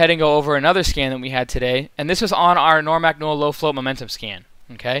I'll go ahead and go over another scan that we had today, and this was on our Normack Newell Low Float Momentum scan,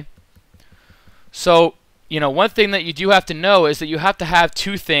 okay? So, you know, one thing that you do have to know is that you have to have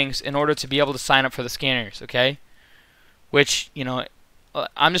two things in order to be able to sign up for the scanners, okay? Which, you know,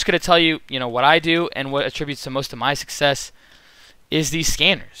 I'm just going to tell you, you know, what I do and what attributes to most of my success is these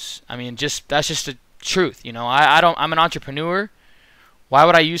scanners. I mean, that's just the truth. You know, I'm an entrepreneur. Why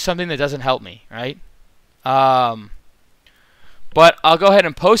would I use something that doesn't help me, right? But I'll go ahead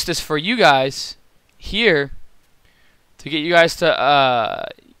and post this for you guys here to get you guys to,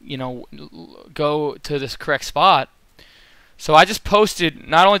 you know, go to this correct spot. So I just posted,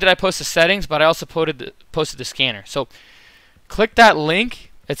 not only did I post the settings, but I also posted the scanner. So click that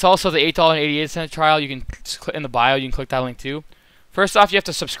link. It's also the $8.88 trial. You can click in the bio. You can click that link too. First off, you have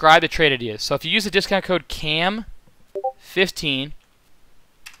to subscribe to Trade Ideas. So if you use the discount code CAM15,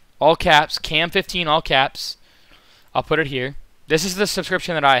 all caps, CAM15, all caps, I'll put it here. This is the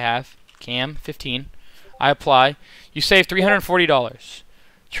subscription that I have, CAM15. I apply. You save $340.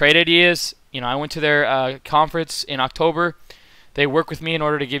 Trade Ideas, I went to their conference in October. They work with me in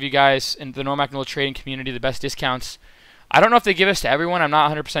order to give you guys in the Normac Noel trading community the best discounts. I don't know if they give us to everyone. I'm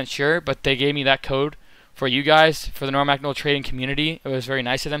not 100% sure, but they gave me that code for you guys, for the Normac Noel trading community. It was very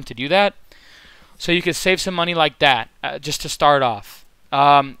nice of them to do that. So you could save some money like that just to start off.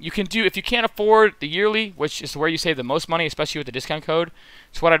 You can do, if you can't afford the yearly, which is where you save the most money, especially with the discount code,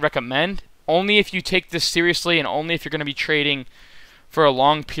 it's what I'd recommend. Only if you take this seriously and only if you're going to be trading for a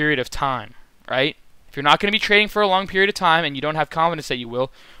long period of time, right? If you're not going to be trading for a long period of time and you don't have confidence that you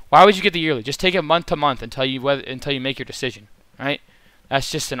will, why would you get the yearly? Just take it month to month until you make your decision, right? That's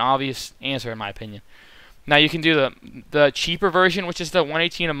just an obvious answer in my opinion. Now you can do the cheaper version, which is the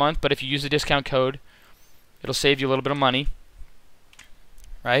 $118 a month, but if you use the discount code, it'll save you a little bit of money,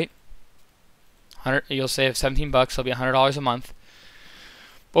 right? You'll save 17 bucks. It'll be $100 a month.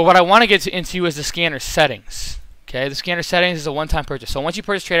 But what I want to get into is the scanner settings. Okay, the scanner settings is a one-time purchase. So once you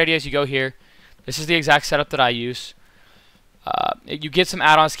purchase Trade Ideas, you go here. This is the exact setup that I use. You get some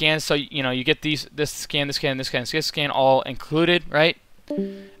add-on scans, so you get this scan, this scan all included, right?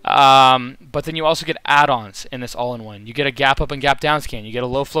 But then you also get add-ons in this all-in-one. You get a gap up and gap down scan. You get a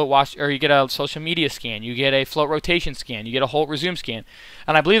low float watch, or you get a social media scan. You get a float rotation scan. You get a Holt resume scan,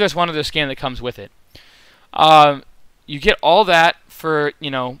 and I believe there's one other scan that comes with it. You get all that for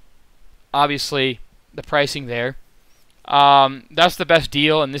obviously the pricing there. That's the best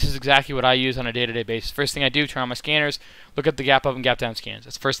deal, and this is exactly what I use on a day-to-day basis. First thing I do, turn on my scanners, look at the gap up and gap down scans.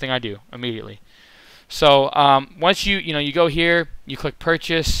 That's the first thing I do immediately. So once you go here, you click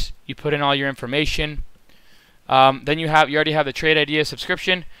purchase, you put in all your information. Then you already have the Trade Ideas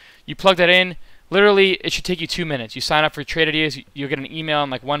subscription. You plug that in. Literally, it should take you 2 minutes. You sign up for Trade Ideas, you'll get an email in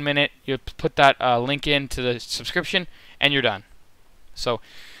like 1 minute. You put that link into the subscription, and you're done. So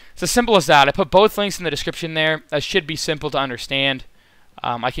it's as simple as that. I put both links in the description there. That should be simple to understand.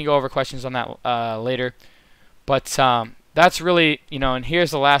 I can go over questions on that later. But that's really, and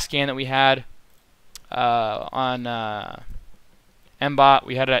here's the last scan that we had on MBOT.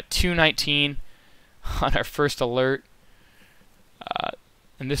 We had it at 219 on our first alert.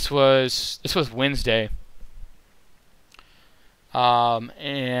 And this was Wednesday.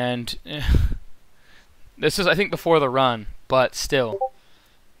 And this is, I think, before the run, but still.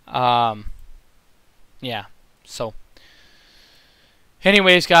 Yeah. So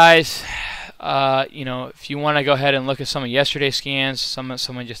anyways, guys, if you want to go ahead and look at some of yesterday's scans,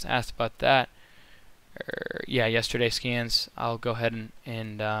 someone just asked about that. Yeah, yesterday's scans. I'll go ahead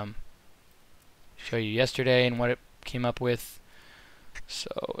and show you yesterday and what it came up with. So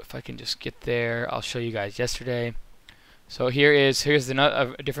if I can just get there, I'll show you guys yesterday. So here's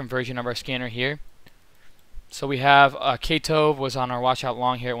a different version of our scanner here. So we have KTOV was on our washout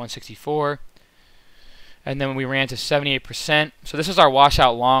long here at 164, and then we ran to 78%. So this is our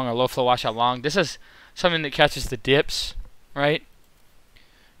washout long, or low flow washout long. This is something that catches the dips, right?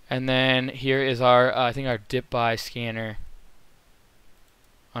 And then here is our I think our dip buy scanner.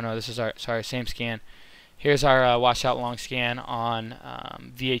 Oh no, this is our same scan. Here's our washout long scan on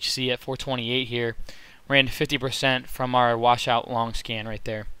VHC at 428 here. Ran to 50% from our washout long scan right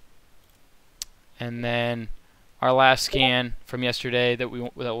there. And then our last scan from yesterday that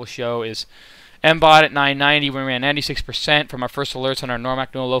we'll show is MBOT at 990. We ran 96% from our first alerts on our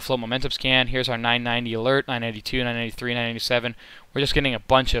Normac Noel low flow momentum scan. Here's our 990 alert, 992, 993, 997. We're just getting a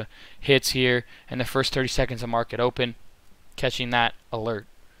bunch of hits here in the first 30 seconds of market open, catching that alert.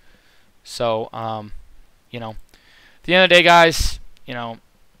 So, at the end of the day, guys,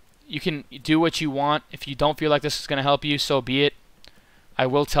 you can do what you want. If you don't feel like this is going to help you, so be it. I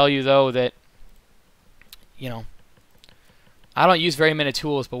will tell you, though, that, I don't use very many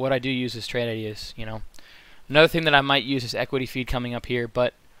tools, but what I do use is Trade Ideas, Another thing that I might use is Equity Feed coming up here,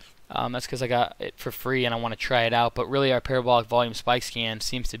 but that's because I got it for free and I want to try it out. But really, our parabolic volume spike scan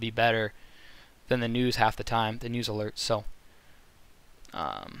seems to be better than the news half the time, the news alerts. So,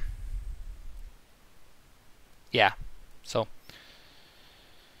 yeah. So,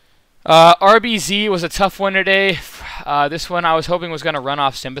 RBZ was a tough one today. This one I was hoping was going to run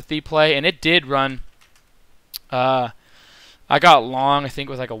off sympathy play, and it did run. I got long, I think it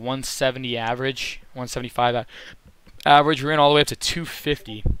was like a 170 average, 175 average. We ran all the way up to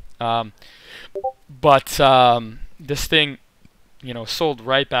 250. But this thing, sold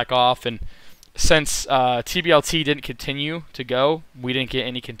right back off, and since TBLT didn't continue to go, we didn't get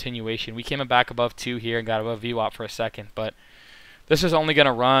any continuation. We came back above 2 here and got above VWAP for a second, but this is only going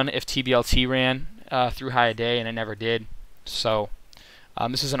to run if TBLT ran through high a day, and it never did. So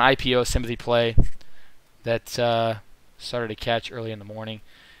this is an IPO sympathy play that started to catch early in the morning,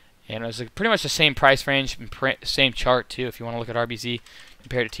 and it was pretty much the same price range, same chart too. If you want to look at RBZ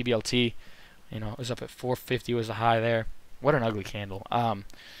compared to TBLT, you know, it was up at 450 was the high there. What an ugly candle.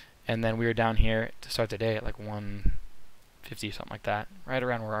 And then we were down here to start the day at like 150, something like that, right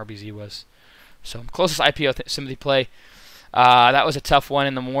around where RBZ was. So closest IPO sympathy play. That was a tough one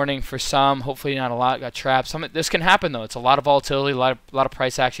in the morning for some. Hopefully not a lot got trapped. This can happen though. It's a lot of volatility, a lot of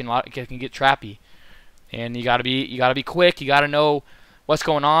price action. It can get trappy, and you gotta be quick. You gotta know what's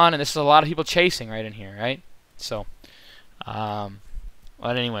going on, and this is a lot of people chasing right in here, right? So,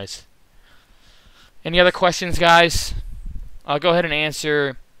 but anyways, any other questions, guys? I'll go ahead and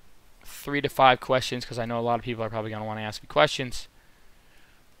answer 3 to 5 questions because I know a lot of people are probably gonna want to ask me questions.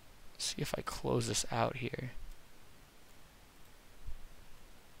 Let's see if I close this out here.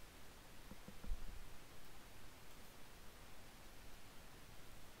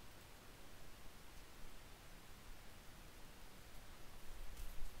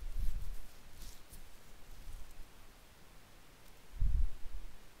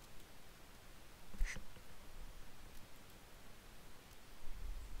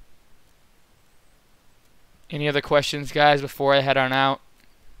 Any other questions, guys, before I head on out?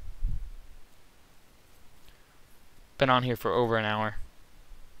 Been on here for over an hour.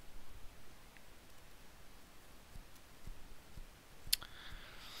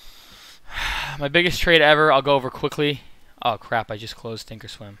 My biggest trade ever, I'll go over quickly. Oh crap, I just closed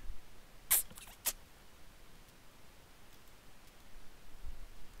Thinkorswim.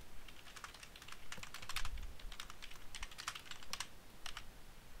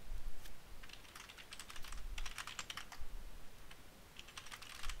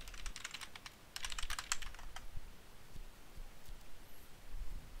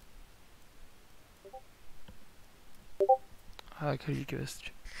 Could you give us?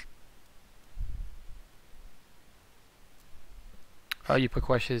 Oh, you put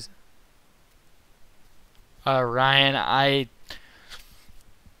questions. Ryan,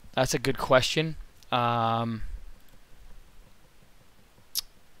 that's a good question. We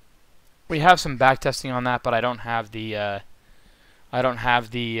have some back testing on that, but I don't have the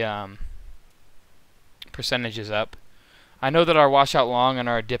percentages up. I know that our washout long and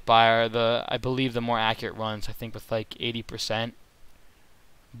our dip buy are I believe the more accurate runs. I think with like 80%,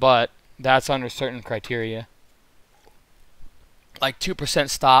 but that's under certain criteria, like 2%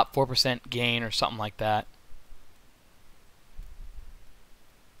 stop, 4% gain, or something like that.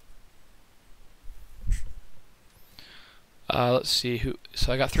 Let's see who.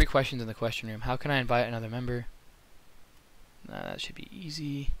 So I got 3 questions in the question room. How can I invite another member? That should be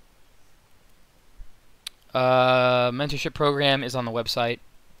easy. Mentorship program is on the website.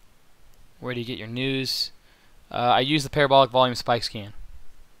 Where do you get your news? I use the parabolic volume spike scan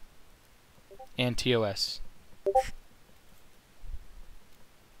and TOS.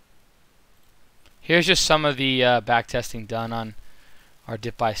 Here's just some of the back testing done on our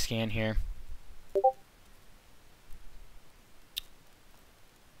dip by scan here.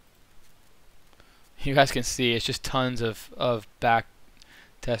 You guys can see it's just tons of back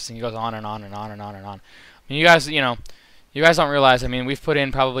testing. It goes on and on and on and on and on. I mean, you guys don't realize. I mean, we've put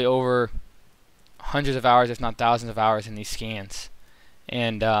in probably over hundreds of hours, if not thousands of hours, in these scans,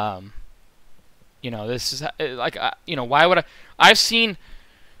 and this is like why would I've seen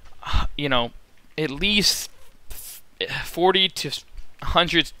at least 40 to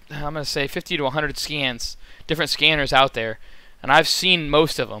 100. I'm gonna say 50 to 100 scans, different scanners out there, and I've seen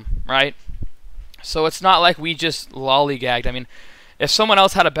most of them, right? So it's not like we just lollygagged. I mean, if someone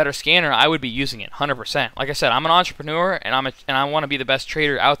else had a better scanner, I would be using it 100%. Like I said, I'm an entrepreneur, and I want to be the best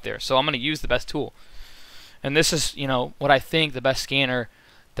trader out there, so I'm going to use the best tool. And this is, what I think the best scanner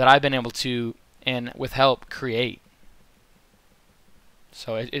that I've been able to, and with help, create.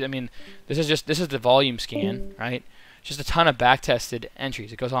 So I mean, this is the volume scan, right? Just a ton of back-tested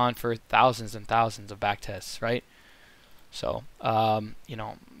entries. It goes on for thousands and thousands of back tests, right? So,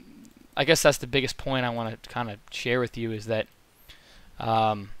 I guess that's the biggest point I want to kind of share with you is that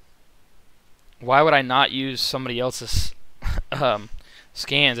why would I not use somebody else's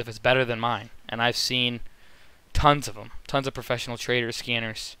scans if it's better than mine? And I've seen tons of them, tons of professional traders,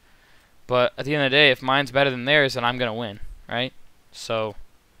 scanners. But at the end of the day, if mine's better than theirs, then I'm going to win, right? So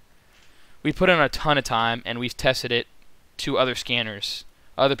we put in a ton of time, and we've tested it to other scanners,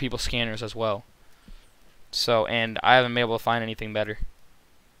 other people's scanners as well. So, and I haven't been able to find anything better.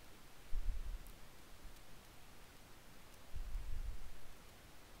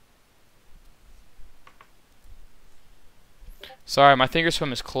 Sorry, my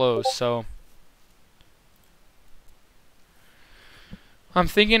Thinkorswim is closed, so I'm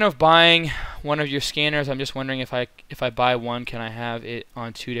thinking of buying one of your scanners. I'm just wondering if I buy one, can I have it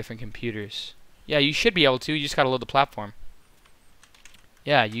on 2 different computers? Yeah, you should be able to. You just gotta load the platform.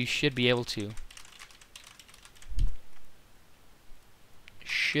 Yeah, you should be able to.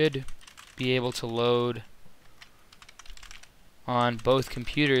 Should be able to load on both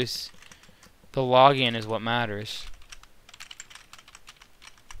computers. The login is what matters.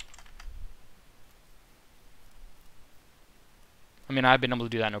 I mean, I've been able to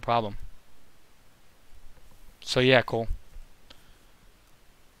do that no problem. So yeah, cool.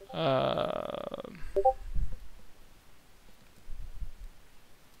 Oh,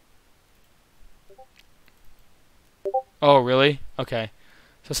 really? Okay.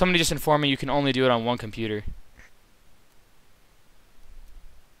 So somebody just informed me you can only do it on one computer.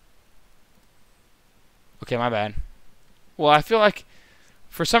 Okay, my bad. Well, I feel like,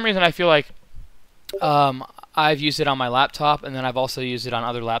 for some reason, I feel like I've used it on my laptop, and then I've also used it on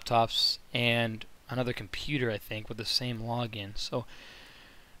other laptops and another computer, I think, with the same login. So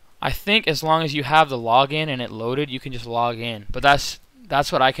I think as long as you have the login and it loaded, you can just log in. But that's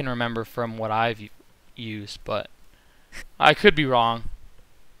what I can remember from what I've used, but I could be wrong.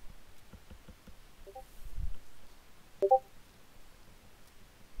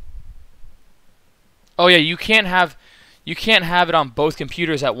 Oh yeah, you can't have it on both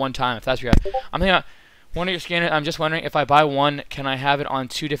computers at one time if that's your. I'm thinking about one of your scanners. I'm just wondering if I buy one, can I have it on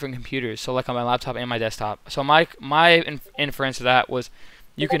 2 different computers? So like on my laptop and my desktop. So my inference to that was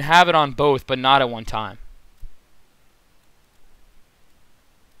you can have it on both, but not at one time.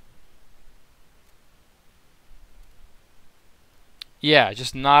 Yeah,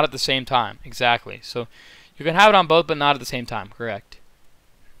 just not at the same time. Exactly. So you can have it on both, but not at the same time. Correct.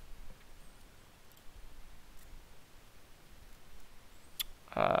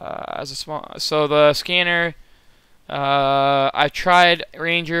 So the scanner, I've tried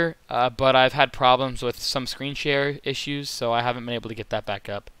Ranger, but I've had problems with some screen share issues, so I haven't been able to get that back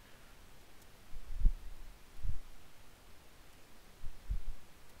up.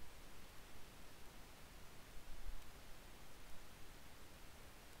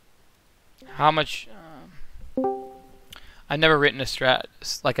 How much? I've never written a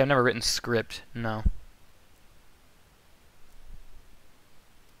I've never written script. No.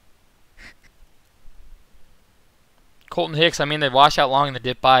 Colton Hicks, I mean, the washout long and the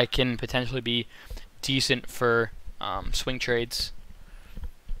dip buy can potentially be decent for swing trades.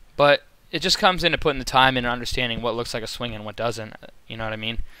 But it just comes into putting the time in and understanding what looks like a swing and what doesn't. You know what I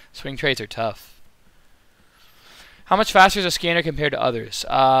mean? Swing trades are tough. How much faster is a scanner compared to others?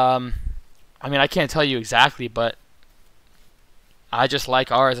 I mean, I can't tell you exactly, but I just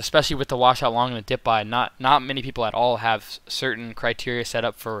like ours, especially with the washout long and the dip buy. Not many people at all have certain criteria set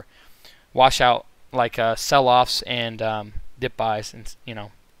up for washout, like sell-offs and dip buys, and you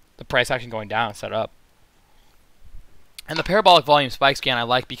know, the price action going down set up. And the parabolic volume spike scan I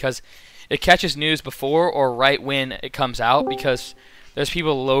like because it catches news before or right when it comes out, because there's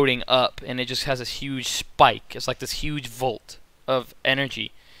people loading up and it just has this huge spike. It's like this huge volt of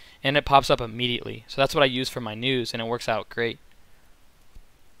energy and it pops up immediately. So that's what I use for my news and it works out great.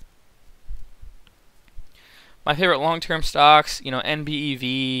 My favorite long-term stocks, you know,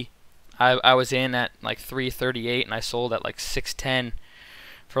 NBEV, I was in at like 338 and I sold at like 610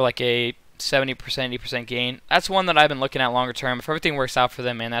 for like a 70%, 80% gain. That's one that I've been looking at longer term. If everything works out for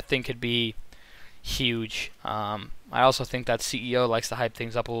them, man, that thing could be huge. I also think that CEO likes to hype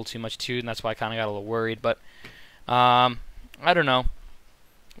things up a little too much too, and that's why I kind of got a little worried. But I don't know.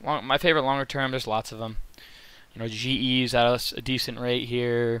 My favorite longer term, there's lots of them. You know, GE's at a decent rate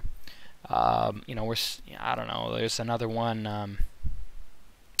here. You know, I don't know. There's another one.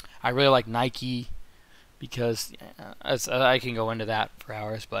 I really like Nike because I can go into that for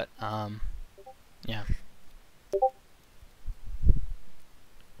hours, but yeah.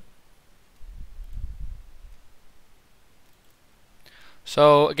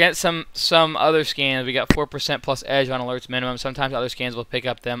 So again, some other scans, we got 4% plus edge on alerts minimum. Sometimes other scans will pick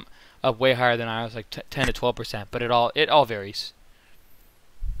up them up way higher than ours, like 10 to 12%, but it all varies.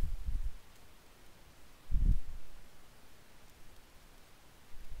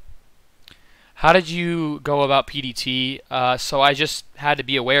 How did you go about PDT? So I just had to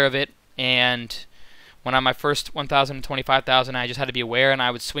be aware of it, and when I'm my first 1,000 and 25,000, I just had to be aware, and I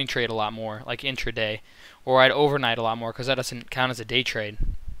would swing trade a lot more, like intraday, or I'd overnight a lot more, because that doesn't count as a day trade.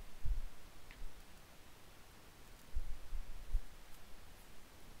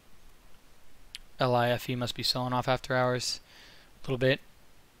 LIFE must be selling off after hours a little bit.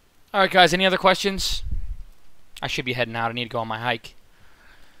 Alright guys, any other questions? I should be heading out. I need to go on my hike.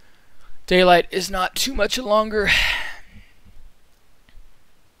 Daylight is not too much longer.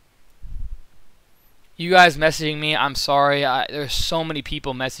 You guys messaging me, I'm sorry. There's so many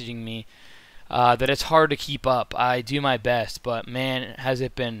people messaging me that it's hard to keep up. I do my best, but man, has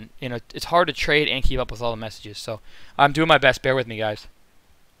it been, it's hard to trade and keep up with all the messages. So I'm doing my best. Bear with me, guys.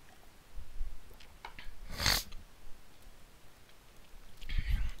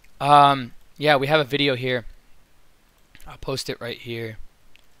 Yeah, we have a video here. I'll post it right here.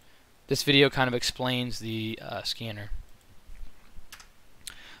 This video kind of explains the scanner.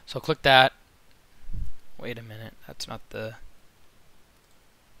 So click that. Wait a minute, that's not the...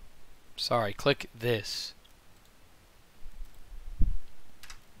 Sorry, click this.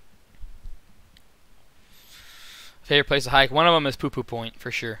 Favorite place to hike? One of them is Poo Poo Point,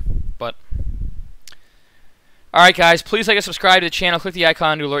 for sure. But alright guys, please like and subscribe to the channel. Click the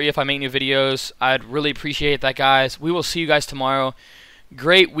icon to alert you if I make new videos. I'd really appreciate that, guys. We will see you guys tomorrow.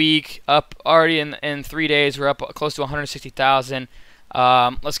 Great week. Up already in 3 days. We're up close to 160,000.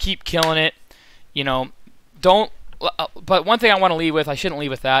 Let's keep killing it. But one thing I want to leave with, I shouldn't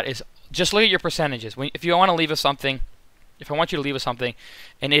leave with that, is just look at your percentages. If you want to leave with something, if I want you to leave with something,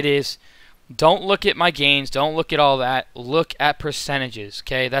 and it is, don't look at my gains, don't look at all that, look at percentages,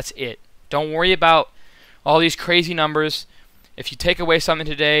 okay? That's it. Don't worry about all these crazy numbers. If you take away something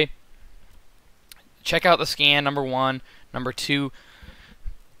today, check out the scan, number one. Number two,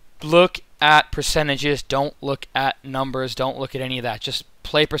 look at percentages. Don't look at numbers. Don't look at any of that. Just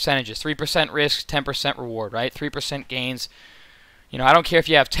play percentages. 3% risk, 10% reward, right? 3% gains. I don't care if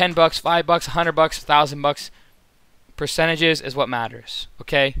you have $10, $5, $100, $1,000. Percentages is what matters,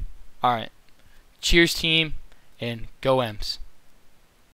 okay? All right. Cheers, team, and go M's.